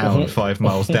rebuild the town 5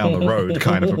 miles down the road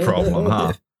kind of a problem,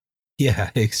 huh? Yeah,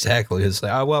 exactly. It's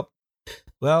like,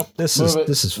 well, this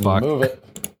is fucked. Move it.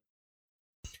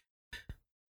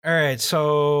 All right,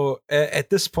 so at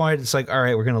this point, it's like, all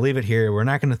right, we're going to leave it here. We're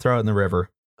not going to throw it in the river.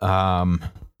 It's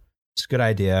a good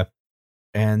idea.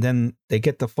 And then they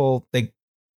get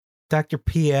Dr.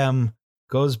 PM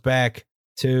goes back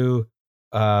to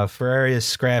Ferraria's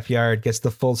scrapyard, gets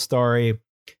the full story.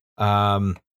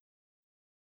 They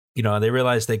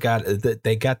realize they got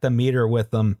the meter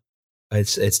with them.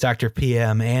 It's Dr.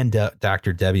 PM and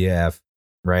Dr. WF,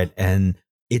 right? And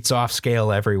it's off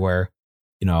scale everywhere.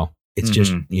 It's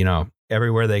just,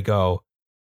 everywhere they go,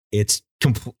 it's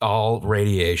all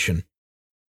radiation.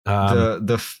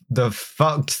 The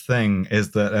fucked thing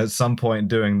is that at some point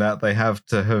doing that, they have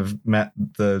to have met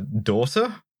the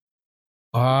daughter.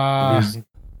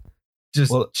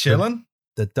 Just chilling.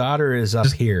 The daughter is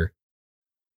up here.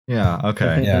 Yeah.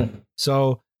 Okay. Yeah.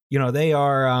 So they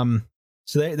are.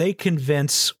 So they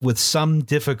convince with some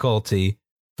difficulty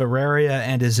Ferraria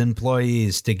and his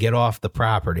employees to get off the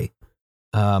property.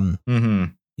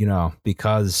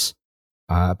 Because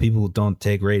people don't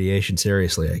take radiation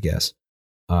seriously, I guess.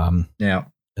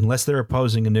 Unless they're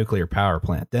opposing a nuclear power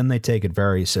plant, then they take it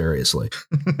very seriously.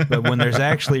 But when there's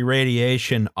actually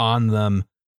radiation on them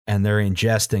and they're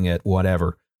ingesting it,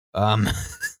 whatever.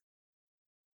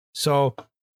 So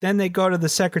then they go to the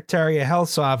Secretary of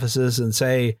Health's offices and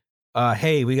say,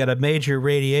 hey, we got a major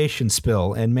radiation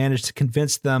spill, and manage to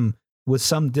convince them with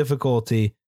some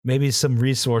difficulty, maybe some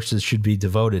resources should be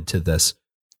devoted to this.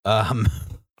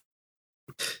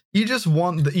 You just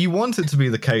want it to be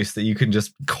the case that you can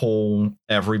just call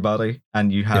everybody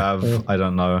and you have, I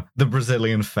don't know, the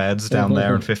Brazilian feds down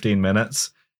there in 15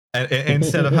 minutes. And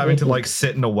instead of having to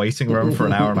sit in a waiting room for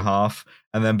an hour and a half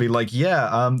and then be like,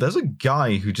 there's a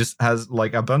guy who just has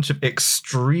a bunch of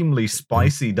extremely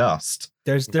spicy dust.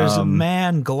 There's a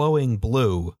man glowing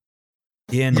blue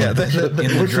in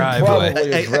the driveway.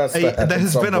 There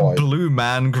has been a Blue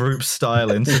Man Group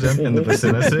style incident in the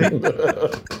vicinity.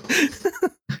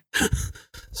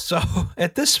 So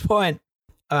at this point,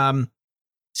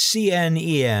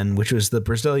 CNEN, which was the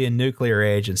Brazilian nuclear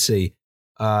agency,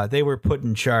 they were put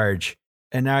in charge,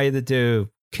 and now you have to do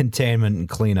containment and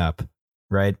cleanup,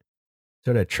 right?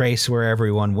 Sort of trace where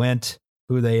everyone went,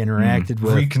 who they interacted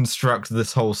with. Reconstruct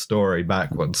this whole story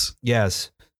backwards.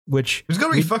 Yes. Which it's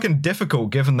going to be fucking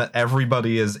difficult given that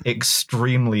everybody is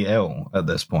extremely ill at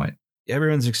this point.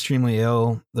 Everyone's extremely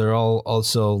ill. They're all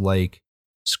also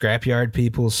scrapyard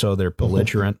people, so they're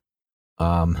belligerent.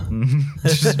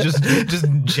 just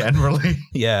generally.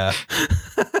 Yeah.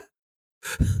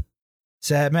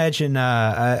 So imagine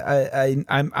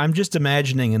I'm just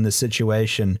imagining in the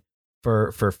situation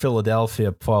for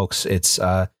Philadelphia folks, it's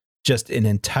just an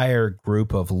entire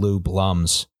group of Lou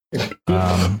Blums.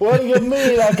 What do you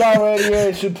mean I got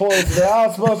radiation poisoning?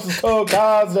 I'm supposed to tow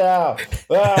cars now.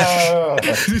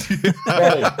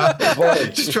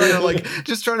 Buddy. Just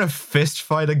trying to fist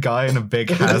fight a guy in a big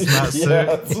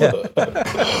hazmat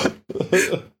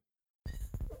suit.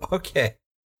 Okay,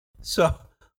 so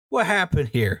what happened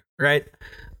here, right?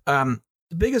 The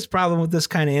biggest problem with this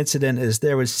kind of incident is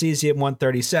there was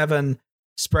cesium-137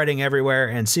 spreading everywhere,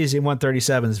 and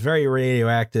cesium-137 is very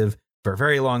radioactive for a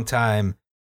very long time,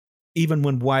 even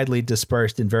when widely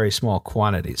dispersed in very small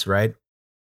quantities, right?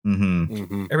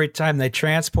 Every time they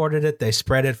transported it, they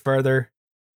spread it further.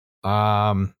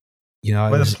 The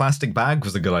plastic bag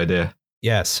was a good idea.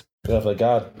 Yes. Definitely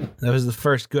God. That was the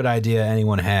first good idea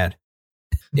anyone had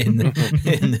in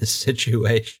this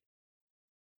situation.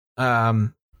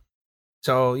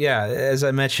 So yeah, as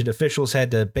I mentioned, officials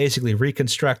had to basically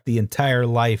reconstruct the entire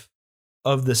life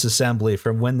of this assembly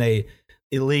from when they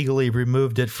illegally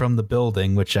removed it from the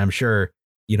building, which I'm sure,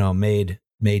 made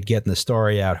getting the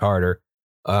story out harder.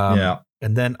 And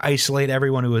then isolate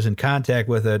everyone who was in contact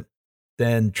with it,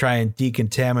 then try and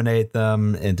decontaminate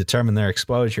them and determine their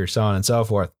exposure, so on and so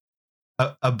forth.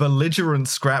 A belligerent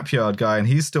scrapyard guy, and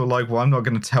he's still like, well, I'm not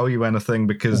going to tell you anything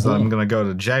because I'm going to go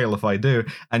to jail if I do.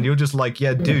 And you're just like,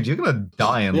 yeah, dude, you're going to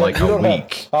die in a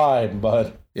week. Time,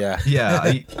 bud. Yeah.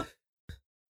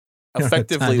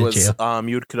 effectively was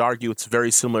you could argue it's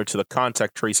very similar to the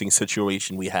contact tracing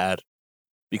situation we had,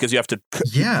 because you have to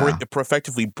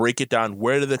effectively break it down.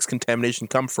 Where did this contamination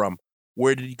come from?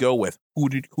 Where did he go with? Who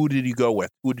did he go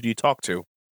with? Who did he talk to?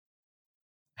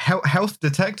 Health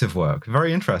detective work,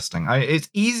 very interesting. It's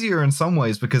easier in some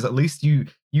ways because at least you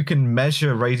can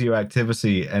measure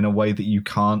radioactivity in a way that you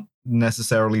can't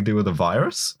necessarily do with a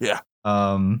virus. Yeah.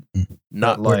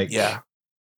 Not like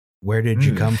Where did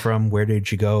you come from? Where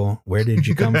did you go? Where did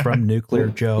you come from, Nuclear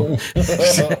Joe?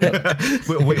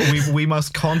 we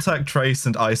must contact, trace,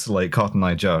 and isolate Cotton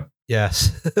Eye Joe.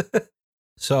 Yes.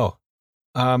 So,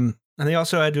 and they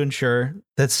also had to ensure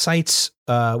that sites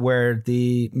where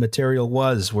the material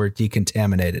were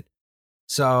decontaminated.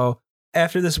 So,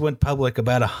 after this went public,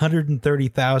 about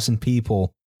 130,000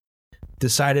 people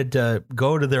decided to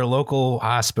go to their local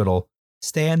hospital,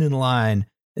 stand in line,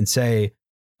 and say,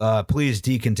 please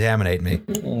decontaminate me.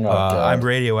 I'm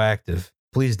radioactive.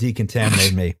 Please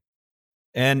decontaminate me.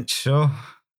 And sure,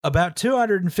 about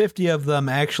 250 of them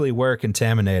actually were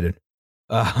contaminated.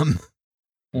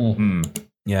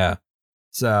 Yeah.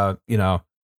 So,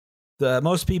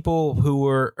 most people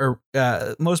were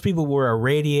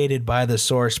irradiated by the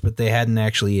source, but they hadn't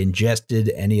actually ingested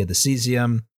any of the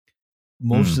cesium.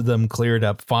 Most of them cleared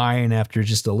up fine after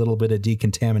just a little bit of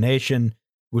decontamination,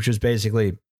 which was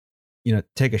basically,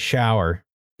 take a shower.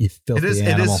 You filthy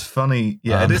animal. It is funny.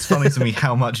 Yeah, it is funny to me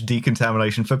how much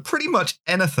decontamination for pretty much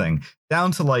anything,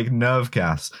 down to like nerve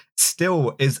gas,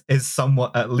 still is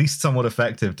somewhat, at least somewhat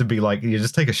effective to be like, you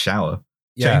just take a shower,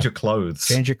 change your clothes,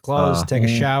 take a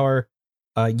shower,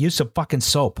 use some fucking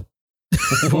soap.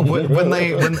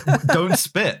 when don't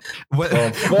spit when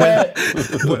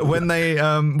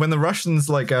the Russians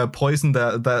poisoned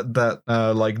that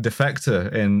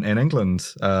defector in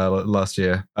England last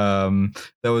year,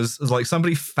 there was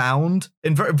somebody found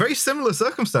in very, very similar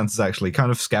circumstances, actually kind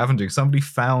of scavenging, somebody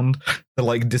found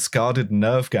the discarded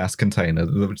nerve gas container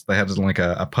which they had as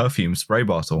a perfume spray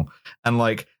bottle, and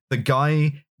the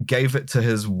guy gave it to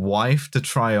his wife to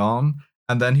try on.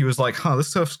 And then he was like, this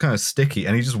stuff's kind of sticky.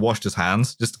 And he just washed his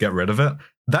hands just to get rid of it.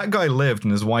 That guy lived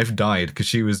and his wife died because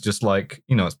she was just like,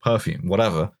 it's perfume,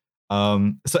 whatever.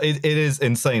 So it is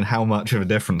insane how much of a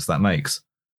difference that makes.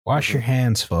 Wash your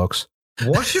hands, folks.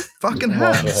 Wash your fucking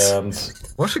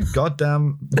hands. Wash your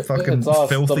goddamn fucking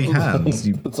filthy hands,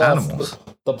 you animals.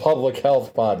 The Public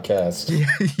Health Podcast.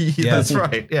 Yeah, that's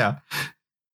right, yeah.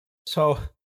 So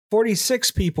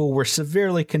 46 people were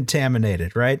severely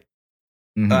contaminated, right?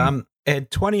 Mm-hmm.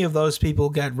 And 20 of those people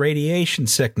got radiation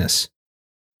sickness.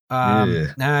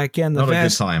 Now, again, the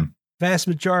vast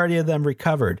majority of them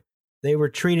recovered. They were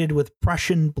treated with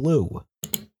Prussian blue.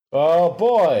 Oh,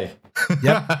 boy.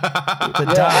 Yep. I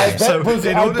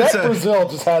bet Brazil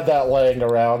just had that laying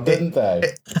around, didn't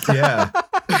they? Yeah.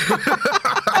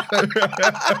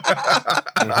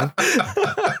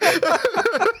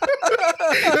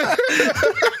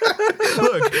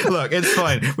 Look, it's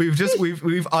fine.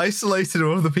 We've isolated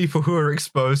all of the people who are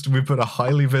exposed, and we put a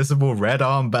highly visible red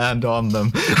armband on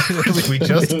them. We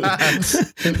just had.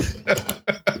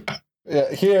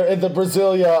 Yeah, here in the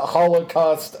Brasilia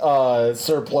Holocaust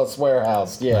surplus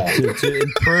warehouse. Yeah.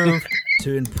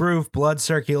 To improve blood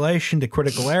circulation to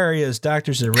critical areas,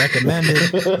 doctors have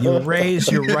recommended you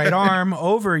raise your right arm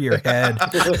over your head.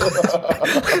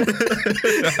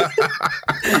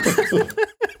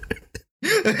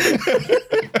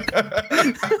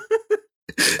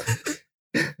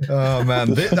 Oh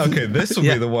man, this will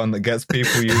be the one that gets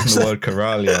people using the word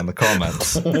Coralia in the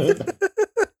comments.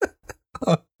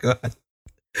 Oh god.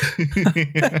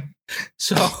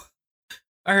 So,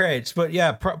 all right, but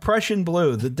yeah, Prussian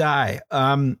blue, the dye.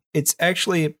 It's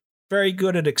actually very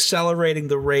good at accelerating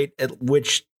the rate at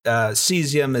which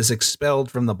cesium is expelled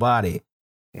from the body.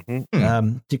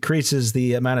 Mm-hmm. Decreases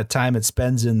the amount of time it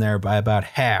spends in there by about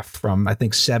half, from I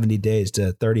think 70 days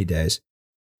to 30 days.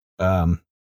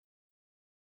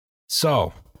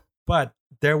 So, but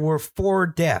there were 4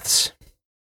 deaths,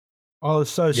 all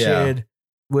associated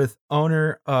with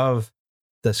owner of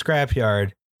the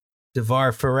scrapyard,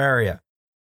 Devar Ferreira.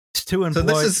 It's too employed.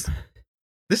 So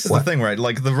this is the thing, right?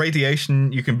 The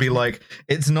radiation, you can be like,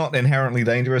 it's not inherently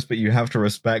dangerous, but you have to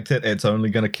respect it. It's only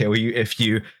going to kill you if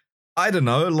you, I don't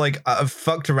know,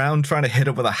 fucked around trying to hit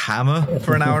it with a hammer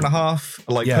for an hour and a half,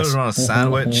 put it on a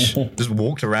sandwich, just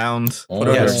walked around, put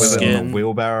it with it in a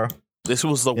wheelbarrow. This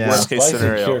was the worst case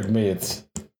scenario,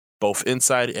 both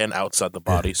inside and outside the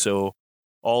body. So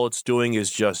all it's doing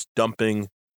is just dumping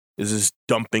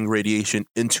radiation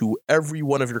into every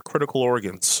one of your critical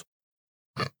organs.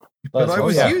 But I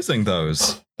was using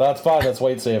those. That's fine. That's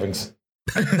weight savings.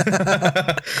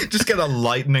 Just get a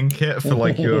lightning kit for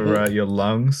like your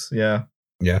lungs. Yeah.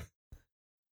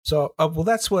 So, well,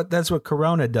 that's what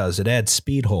Corona does. It adds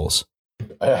speed holes.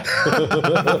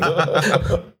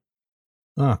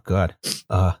 Oh God.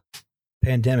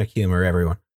 Pandemic humor,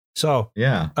 everyone. So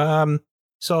Yeah.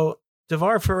 So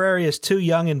Devar Ferraria's 2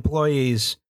 young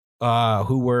employees,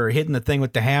 who were hitting the thing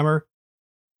with the hammer,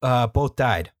 both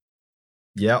died.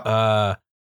 Yep. That'll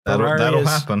Ferraria's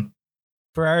happen.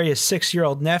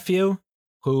 6-year-old nephew,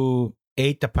 who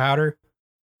ate the powder,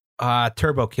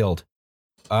 turbo killed.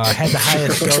 Had the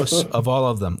highest dose of all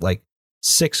of them, like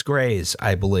 6 grays,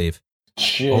 I believe.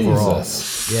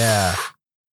 Jesus. Yeah.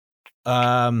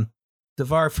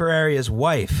 Devar Ferraria's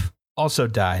wife also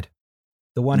died.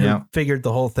 The one who figured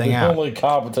the whole thing the out. only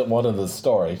competent one in the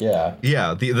story, yeah.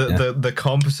 Yeah, the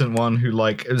competent one who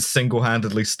like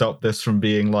single-handedly stopped this from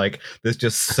being like this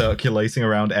just circulating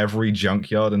around every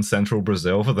junkyard in central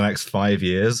Brazil for the next 5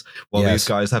 years, while these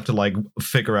guys have to like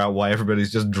figure out why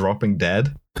everybody's just dropping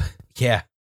dead. Yeah.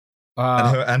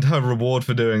 And her reward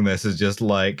for doing this is just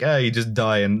like, hey, you just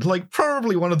die in like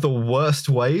probably one of the worst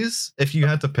ways if you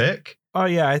had to pick. Oh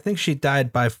yeah, I think she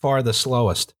died by far the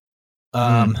slowest.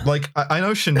 Like I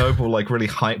know Chernobyl like really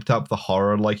hyped up the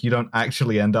horror. Like you don't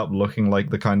actually end up looking like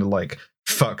the kind of like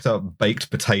fucked up baked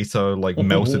potato like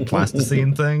melted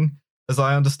plasticine thing, as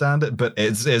I understand it. But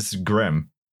it's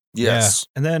grim. Yes.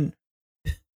 Yeah. And then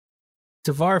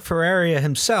Devar Ferraria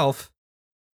himself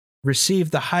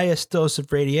received the highest dose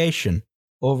of radiation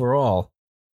overall.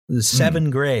 It was 7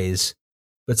 grays,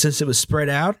 but since it was spread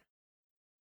out,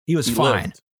 he was fine.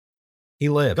 Lived. He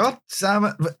lived. God damn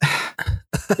it.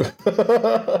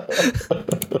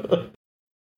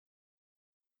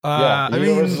 Yeah, the I universe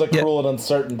mean, is a cruel and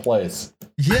uncertain place.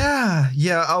 Yeah,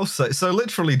 I'll say. So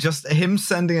literally just him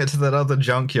sending it to that other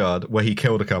junkyard where he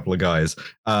killed a couple of guys,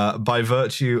 by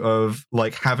virtue of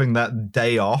like having that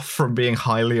day off from being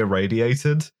highly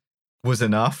irradiated was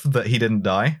enough that he didn't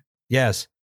die. Yes.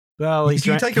 Well,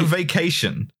 you take a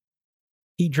vacation.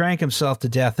 He drank himself to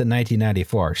death in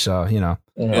 1994, so, you know.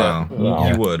 Well,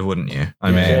 you would, wouldn't you?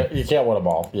 I mean, you can't win them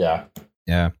all, yeah.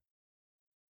 Yeah.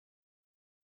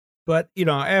 But, you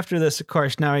know, after this, of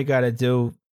course, now we got to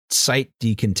do site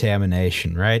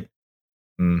decontamination, right?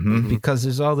 Mm-hmm. Because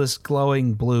there's all this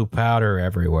glowing blue powder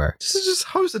everywhere. Just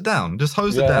hose it down. Just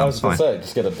hose it down. I was going to say,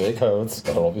 just get a big hose, and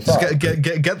it'll be fine. Just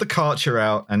get the Karcher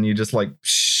out, and you just like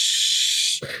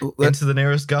into the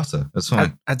nearest gutter. That's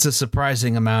fine. That's a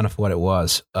surprising amount of what it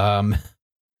was.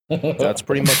 That's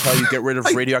pretty much how you get rid of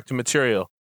radioactive material.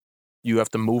 You have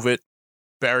to move it,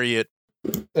 bury it.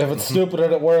 If it's stupid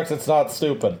and it works, it's not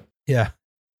stupid. Yeah.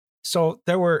 So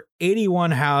there were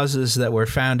 81 houses that were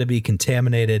found to be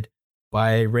contaminated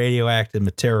by radioactive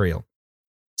material.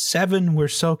 7 were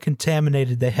so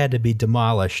contaminated they had to be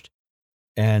demolished,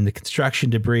 and the construction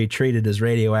debris treated as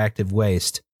radioactive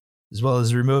waste, as well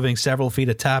as removing several feet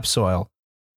of topsoil,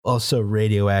 also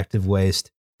radioactive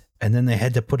waste. And then they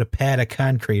had to put a pad of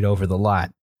concrete over the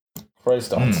lot.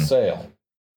 Christ on sale.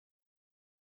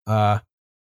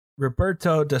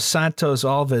 Roberto dos Santos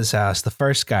Alves' house, the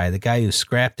first guy, the guy who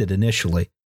scrapped it initially,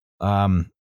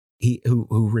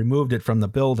 who removed it from the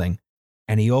building,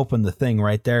 and he opened the thing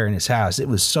right there in his house. It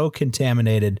was so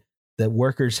contaminated that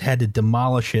workers had to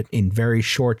demolish it in very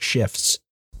short shifts.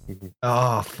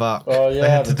 Oh, fuck. Oh,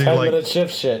 yeah, the 10-minute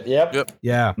shift shit. Yep.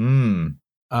 Yeah.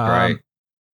 Right.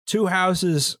 2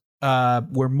 houses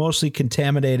were mostly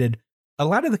contaminated. A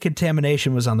lot of the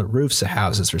contamination was on the roofs of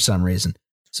houses for some reason.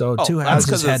 So 2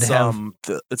 houses had to have.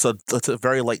 It's a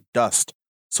very light dust,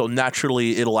 so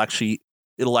naturally it'll actually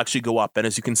go up. And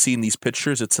as you can see in these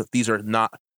pictures, these are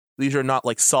not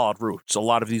like solid roofs. A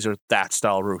lot of these are that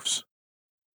style roofs.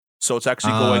 So it's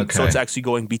actually going. Okay. So it's actually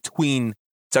going between.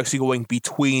 It's actually going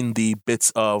between the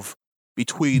bits of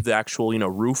between the actual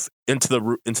roof into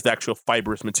the actual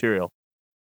fibrous material.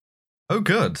 Oh,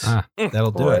 good.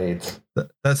 That'll do it.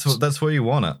 That's where you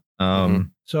want it.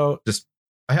 So just.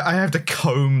 I have to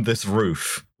comb this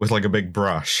roof with like a big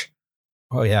brush.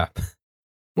 Oh yeah.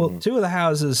 Well, 2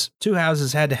 houses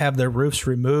had to have their roofs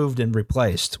removed and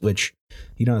replaced, which,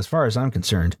 as far as I'm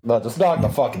concerned, no, just knock the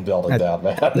fucking building down,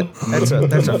 man. That's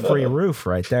a free roof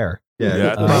right there.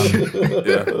 Yeah,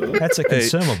 that's a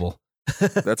consumable.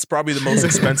 That's probably the most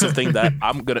expensive thing that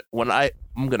I'm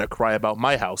gonna cry about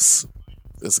my house.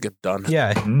 Is get done.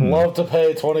 Yeah. Love to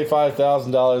pay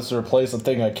 $25,000 to replace a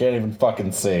thing I can't even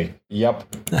fucking see. Yep.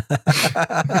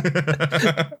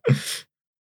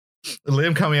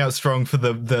 Liam coming out strong for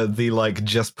the like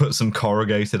just put some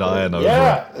corrugated iron over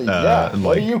it. Yeah.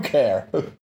 What do you care?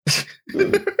 It's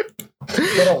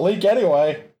gonna leak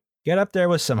anyway. Get up there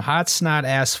with some hot snot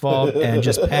asphalt and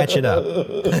just patch it up.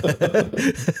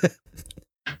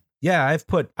 Yeah, I've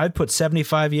put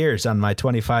 75 years on my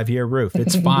 25-year roof.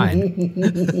 It's fine.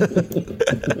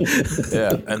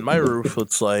 Yeah, and my roof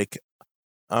looks like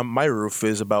my roof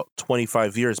is about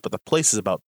 25 years, but the place is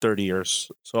about 30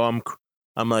 years. So I'm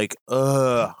like,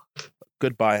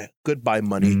 goodbye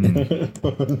money.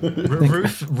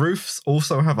 Roofs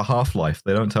also have a half-life.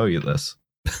 They don't tell you this.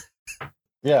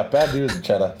 Yeah, bad news,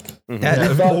 Cheddar. Yeah,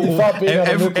 You thought being on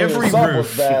a nuclear sub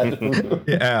was bad.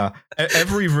 Yeah,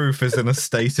 every roof is in a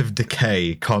state of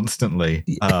decay constantly,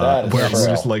 That is where you true.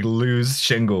 just like lose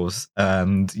shingles,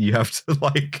 and you have to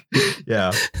like,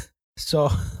 yeah. So,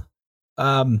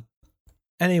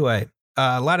 anyway,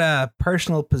 a lot of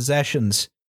personal possessions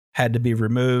had to be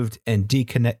removed and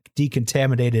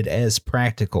decontaminated as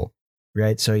practical,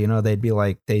 right? So, they'd be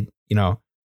like, they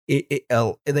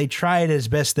tried as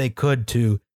best they could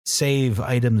to save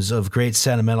items of great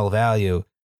sentimental value.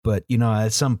 But,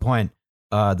 at some point,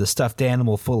 the stuffed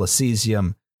animal full of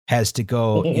cesium has to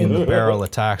go in the barrel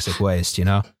of toxic waste,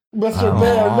 Mr.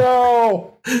 Bear,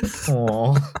 no!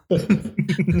 Aw.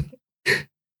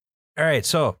 All right,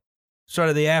 so sort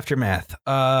of the aftermath.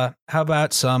 How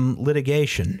about some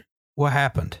litigation? What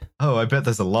happened? Oh, I bet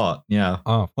there's a lot. Yeah.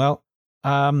 Oh, well,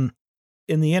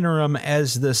 in the interim,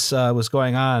 as this was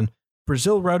going on,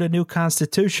 Brazil wrote a new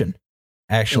constitution,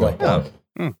 actually. Oh.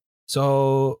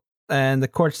 So, and the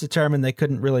courts determined they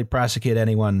couldn't really prosecute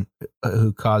anyone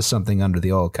who caused something under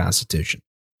the old constitution.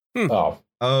 Oh,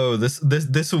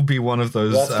 This will be one of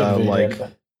those that's convenient.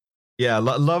 like, yeah,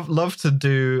 love to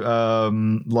do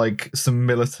like some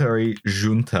military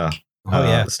junta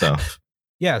stuff.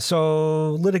 Yeah,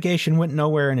 so litigation went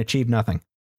nowhere and achieved nothing.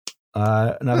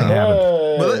 Nothing happened.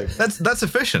 Hey. Well, that's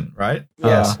efficient, right?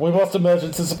 Yes. We must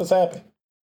imagine this was happy.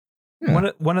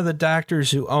 Yeah. One of the doctors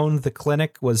who owned the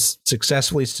clinic was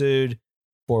successfully sued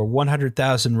for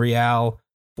 100,000 real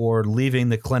for leaving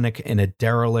the clinic in a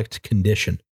derelict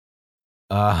condition.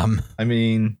 I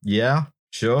mean, yeah,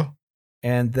 sure.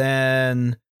 And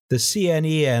then the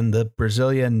CNE, the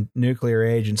Brazilian Nuclear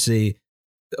Agency,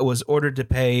 was ordered to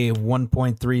pay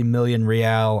 1.3 million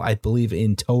real, I believe,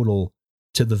 in total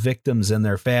to the victims and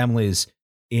their families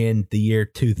in the year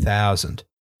 2000.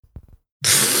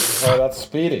 Oh, that's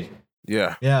speedy.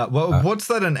 Yeah. Yeah. Well, what's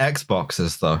that in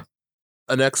Xboxes though?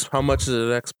 How much is an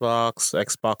Xbox?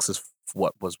 Xbox is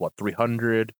what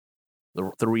 300. The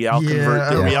real Hold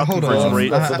conversion on.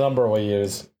 rate. That's the number we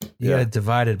use. You got to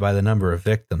divide it by the number of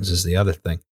victims is the other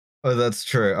thing. Oh, that's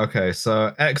true. Okay,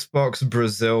 so Xbox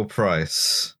Brazil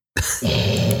price.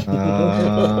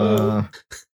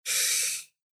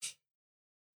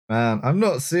 Man, I'm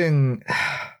not seeing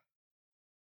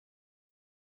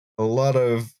a lot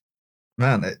of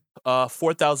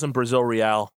 4,000 Brazil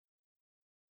real.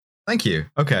 Thank you.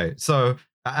 Okay, so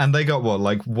and they got what,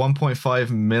 like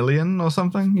 1.5 million or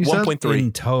something? You said 1.3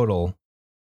 in total.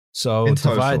 So In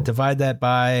total. divide that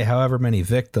by however many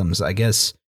victims. I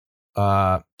guess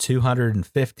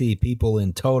 250 people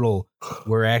in total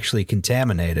were actually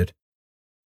contaminated.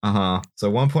 So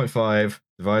 1.5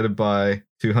 divided by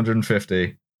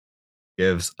 250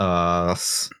 gives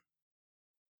us.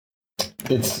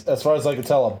 It's, as far as I can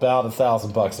tell, about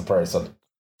 $1,000 a person.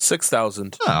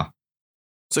 6,000. Oh,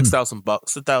 $6,000.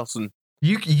 6,000.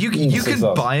 you can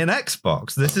 6,000. buy an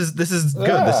Xbox. This is good.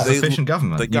 Yeah. This is They- efficient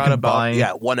government. They You got can about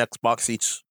buy, one Xbox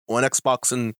each. One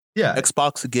Xbox and yeah,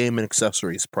 Xbox game and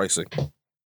accessories pricing.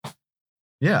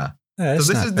 yeah. Yeah,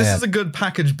 So that's this is a good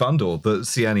package bundle that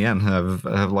CNN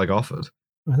have like offered.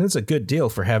 Well, that's a good deal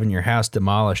for having your house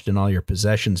demolished and all your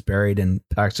possessions buried in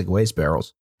toxic waste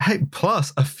barrels. Hey,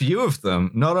 plus a few of them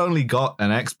not only got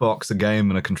an Xbox, a game,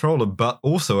 and a controller, but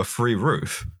also a free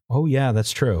roof. Oh yeah,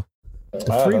 that's true. That's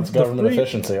government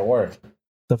efficiency at work.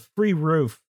 The free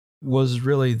roof was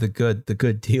really the good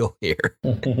deal here.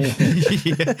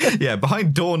 Yeah,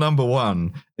 behind door number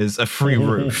 1 is a free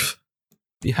roof.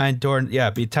 Behind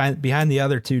the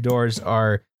other two doors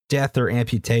are death or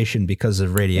amputation because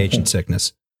of radiation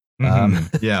sickness.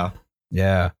 Yeah.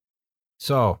 Yeah.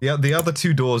 So The other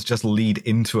 2 doors just lead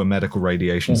into a medical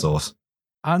radiation source.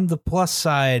 on the plus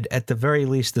side, at the very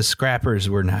least, the scrappers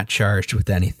were not charged with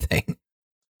anything.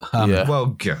 Yeah. Well,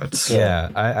 good. Yeah.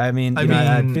 I mean,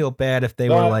 I'd feel bad if they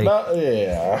were like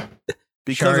yeah.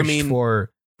 Because charged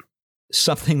for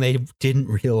something they didn't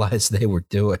realize they were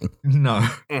doing. No.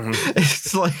 Mhm.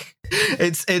 It's like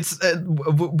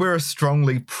we're a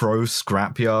strongly pro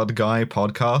scrapyard guy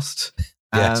podcast.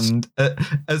 Yes. And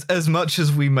as much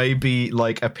as we may be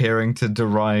like appearing to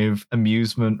derive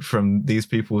amusement from these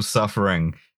people's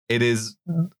suffering, it is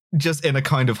just in a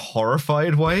kind of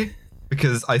horrified way.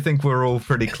 because I think we're all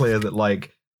pretty clear that,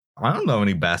 like, I don't know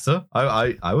any better.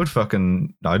 I would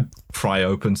fucking, I'd pry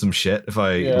open some shit if if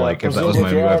that was my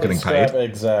only way of getting paid.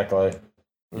 Exactly.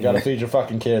 You gotta feed your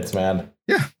fucking kids, man.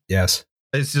 Yeah. Yes.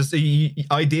 It's just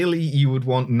ideally you would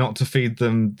want not to feed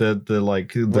them the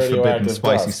forbidden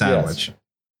spicy dust, sandwich.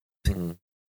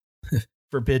 Yes.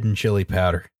 Forbidden chili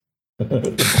powder.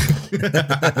 You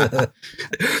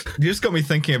just got me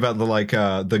thinking about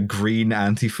the green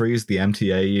antifreeze the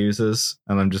MTA uses,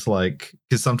 and I'm just like,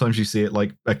 because sometimes you see it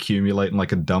like accumulate in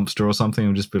like a dumpster or something,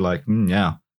 and just be like,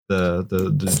 yeah, the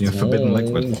forbidden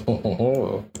liquid,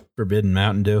 forbidden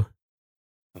Mountain Dew.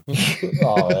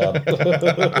 Oh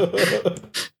man.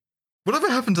 Whatever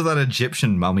happened to that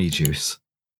Egyptian mummy juice?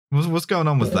 What's going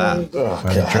on with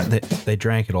that? They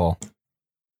drank it all.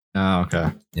 Oh,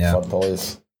 okay. Yeah. Fun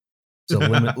toys. So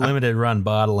limited run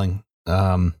bottling.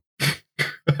 Probably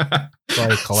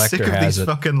collector Sick of has these it.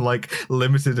 fucking like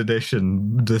limited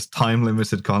edition, this time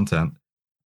limited content.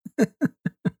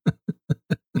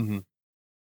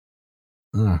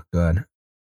 Oh, good.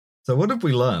 So what did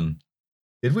we learn?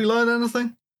 Did we learn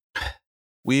anything?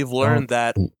 We've learned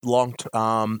that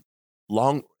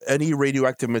any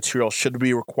radioactive material should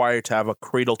be required to have a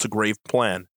cradle to grave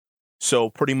plan.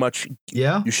 So pretty much,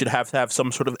 you should have to have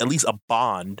some sort of at least a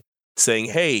bond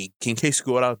saying, "Hey, in case you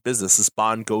go out of business, this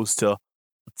bond goes to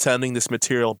sending this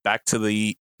material back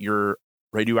to your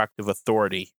radioactive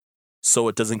authority, so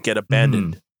it doesn't get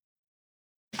abandoned."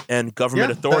 And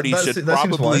government authorities should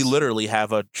probably literally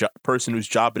have a person whose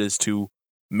job it is to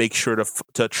make sure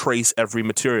to trace every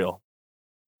material.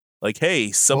 Like,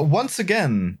 hey, once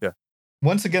again,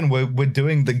 we're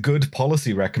doing the good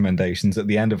policy recommendations at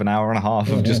the end of an hour and a half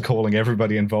of just calling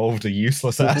everybody involved a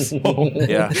useless asshole.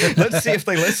 Yeah, let's see if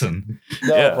they listen.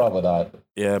 No, probably not.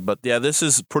 Yeah, but this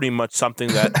is pretty much something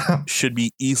that should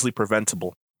be easily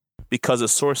preventable, because a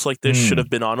source like this should have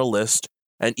been on a list.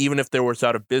 And even if they were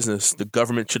out of business, the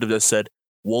government should have just said,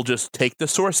 "We'll just take the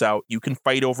source out. You can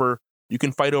fight over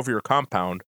your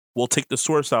compound. We'll take the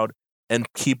source out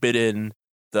and keep it in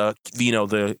the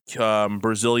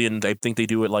Brazilian. I think they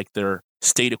do it like their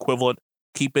state equivalent.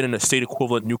 Keep it in a state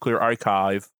equivalent nuclear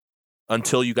archive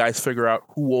until you guys figure out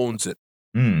who owns it."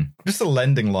 Just a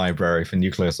lending library for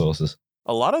nuclear sources.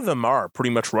 A lot of them are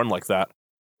pretty much run like that.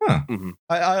 Huh.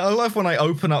 I love when I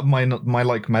open up my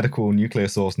like medical nuclear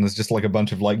source and there's just like a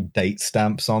bunch of like date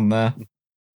stamps on there.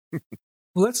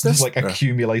 Well, that's just like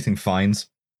accumulating fines.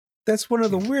 That's one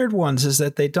of the weird ones, is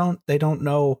that they don't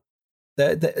know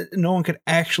that no one could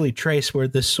actually trace where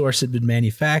this source had been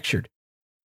manufactured.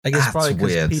 I guess probably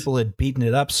because people had beaten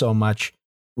it up so much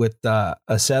with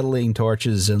acetylene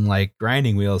torches and like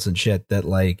grinding wheels and shit that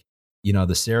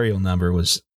the serial number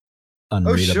was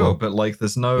unreadable. Oh sure, but like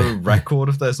there's no record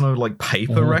there's no like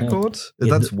paper record.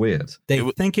 That's weird. They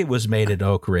think it was made at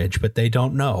Oak Ridge, but they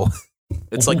don't know.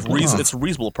 It's like it's a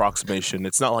reasonable approximation.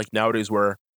 It's not like nowadays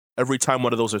where every time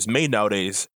one of those is made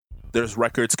nowadays, there's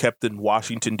records kept in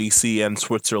Washington, D.C. and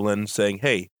Switzerland saying,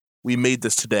 "Hey, we made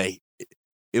this today.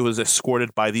 It was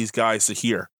escorted by these guys to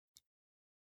here."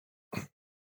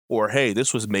 Or, "Hey,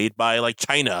 this was made by like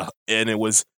China and it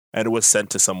was sent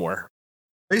to somewhere."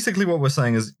 Basically what we're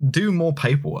saying is do more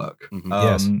paperwork.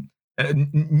 Yes.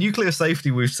 Nuclear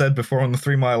safety, we've said before on the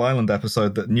 3 Mile Island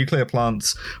episode that nuclear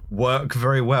plants work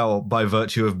very well by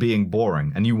virtue of being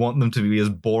boring, and you want them to be as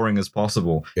boring as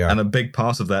possible. And a big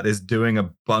part of that is doing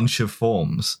a bunch of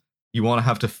forms. You want to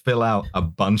have to fill out a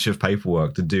bunch of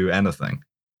paperwork to do anything.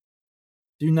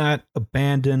 Do not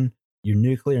abandon your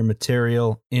nuclear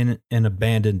material in an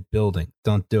abandoned building.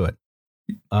 Don't do it.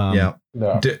 No,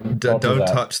 don't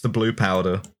touch the blue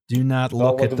powder. Do not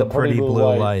look at the pretty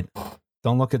blue light.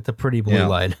 Don't look at the pretty blue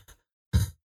light.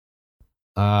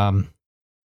 And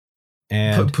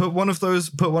put one of those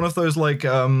like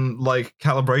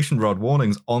calibration rod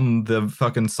warnings on the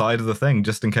fucking side of the thing,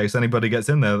 just in case anybody gets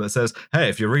in there that says, "Hey,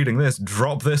 if you're reading this,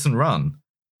 drop this and run."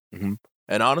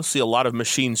 And honestly, a lot of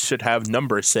machines should have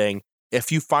numbers saying,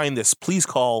 "If you find this, please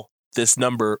call this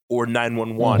number or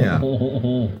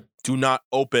 911. Do not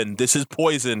open. This is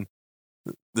poison.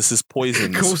 This is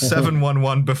poison." Call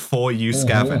 711 before you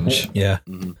scavenge. Yeah.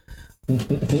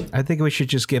 I think we should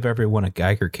just give everyone a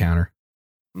Geiger counter.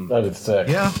 That is sick.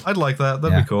 Yeah, I'd like that.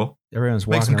 That'd be cool. Everyone's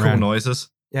Make walking some around. cool noises.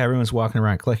 Yeah, everyone's walking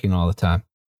around clicking all the time.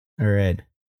 All right.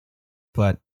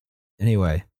 But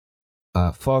anyway,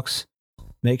 folks,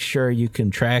 make sure you can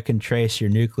track and trace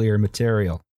your nuclear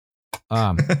material.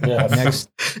 Next,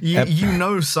 you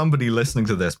know somebody listening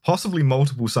to this, possibly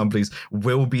multiple somebodies,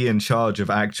 will be in charge of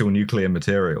actual nuclear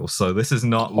materials. So this is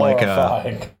not like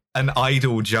an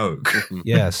idle joke.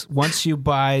 Yes. Once you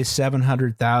buy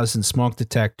 700,000 smoke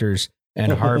detectors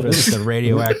and harvest the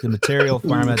radioactive material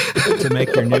from it to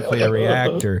make your nuclear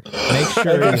reactor. Make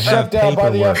sure you have shut down by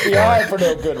the paperwork FBI for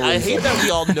no good reason. I hate that we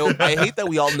all know. I hate that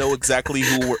we all know exactly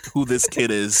who this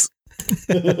kid is.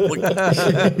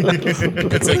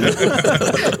 It's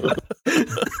like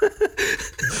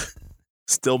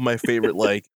still my favorite.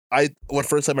 Like when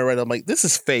first time I read it, I'm like, this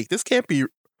is fake. This can't be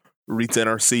Reed's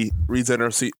NRC. Reed's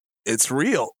NRC. It's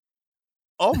real.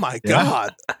 Oh my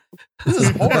god, this is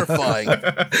horrifying.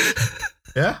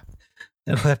 Yeah.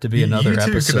 It'll have to be another you too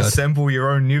episode. can assemble your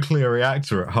own nuclear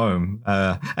reactor at home.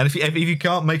 And if you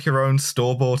can't make your own,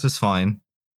 store-bought is fine.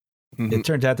 It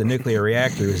turns out the nuclear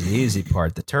reactor is the easy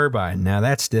part. The turbine, now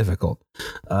that's difficult.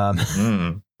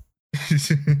 Mm.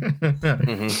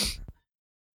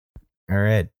 All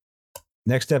right.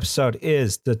 Next episode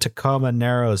is the Tacoma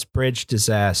Narrows Bridge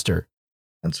disaster.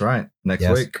 That's right. Next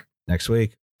Yes. week. Next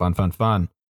week. Fun.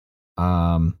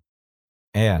 And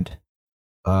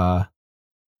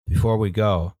before we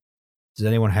go, does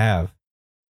anyone have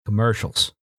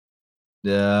commercials?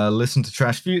 Listen to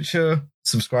Trash Future.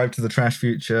 Subscribe to the Trash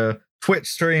Future Twitch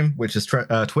stream, which is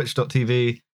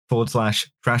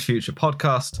twitch.tv/Trash Future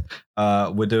Podcast.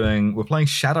 We're playing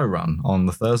Shadowrun on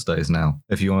the Thursdays now.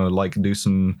 If you want to do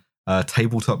some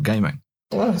tabletop gaming.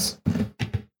 Nice.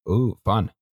 Ooh,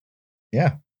 fun.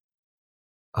 Yeah.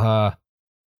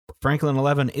 Franklin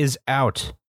 11 is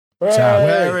out. Hooray!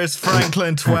 Where is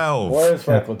Franklin 12? Where is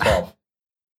Franklin 12?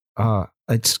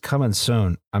 It's coming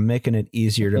soon. I'm making it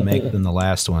easier to make than the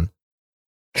last one.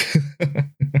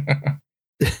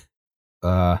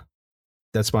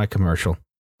 That's my commercial.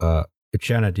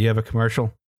 Uchenna, do you have a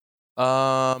commercial?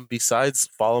 Besides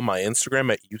follow my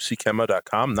Instagram at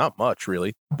uckema.com, not much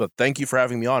really. But thank you for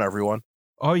having me on, everyone.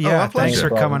 Oh yeah, our thanks pleasure.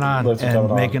 for coming on Thanks for and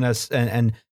coming on. making us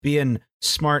and being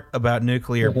smart about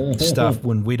nuclear stuff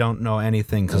when we don't know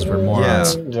anything because we're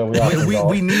morons. Yeah,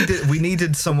 we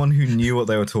needed someone who knew what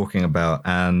they were talking about,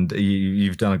 and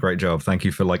you've done a great job. Thank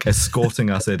you for escorting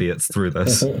us idiots through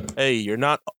this. Hey, you're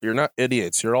not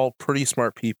idiots. You're all pretty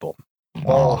smart people.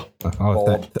 Oh,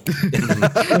 Oh,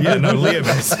 Yeah, no, Liam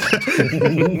is.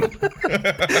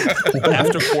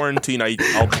 After quarantine,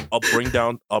 I'll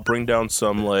bring down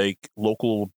some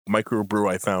local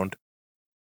microbrew I found.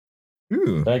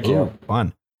 Ooh. thank you. ooh,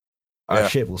 fun. Oh Yeah.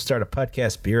 shit, we'll start a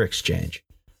podcast beer exchange.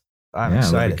 I'm Yeah,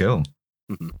 excited. there we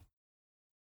go.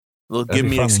 It'll That'd give be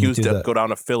me fun an when you excuse do to that. go down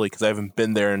to Philly because I haven't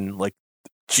been there in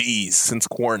since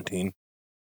quarantine.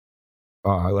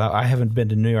 Oh, well, I haven't been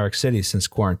to New York City since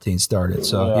quarantine started,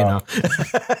 so Yeah.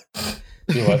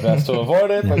 Do my best to avoid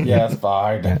it, but yes,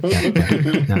 fine.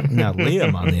 now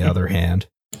Liam, on the other hand,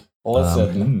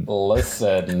 Listen.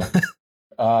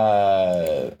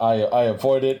 I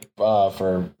avoid it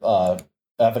for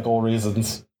ethical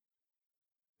reasons.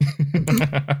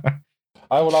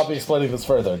 I will not be explaining this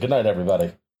further. Good night,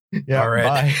 everybody. Yeah, All right.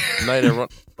 bye. Night, everyone.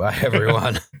 bye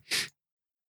everyone.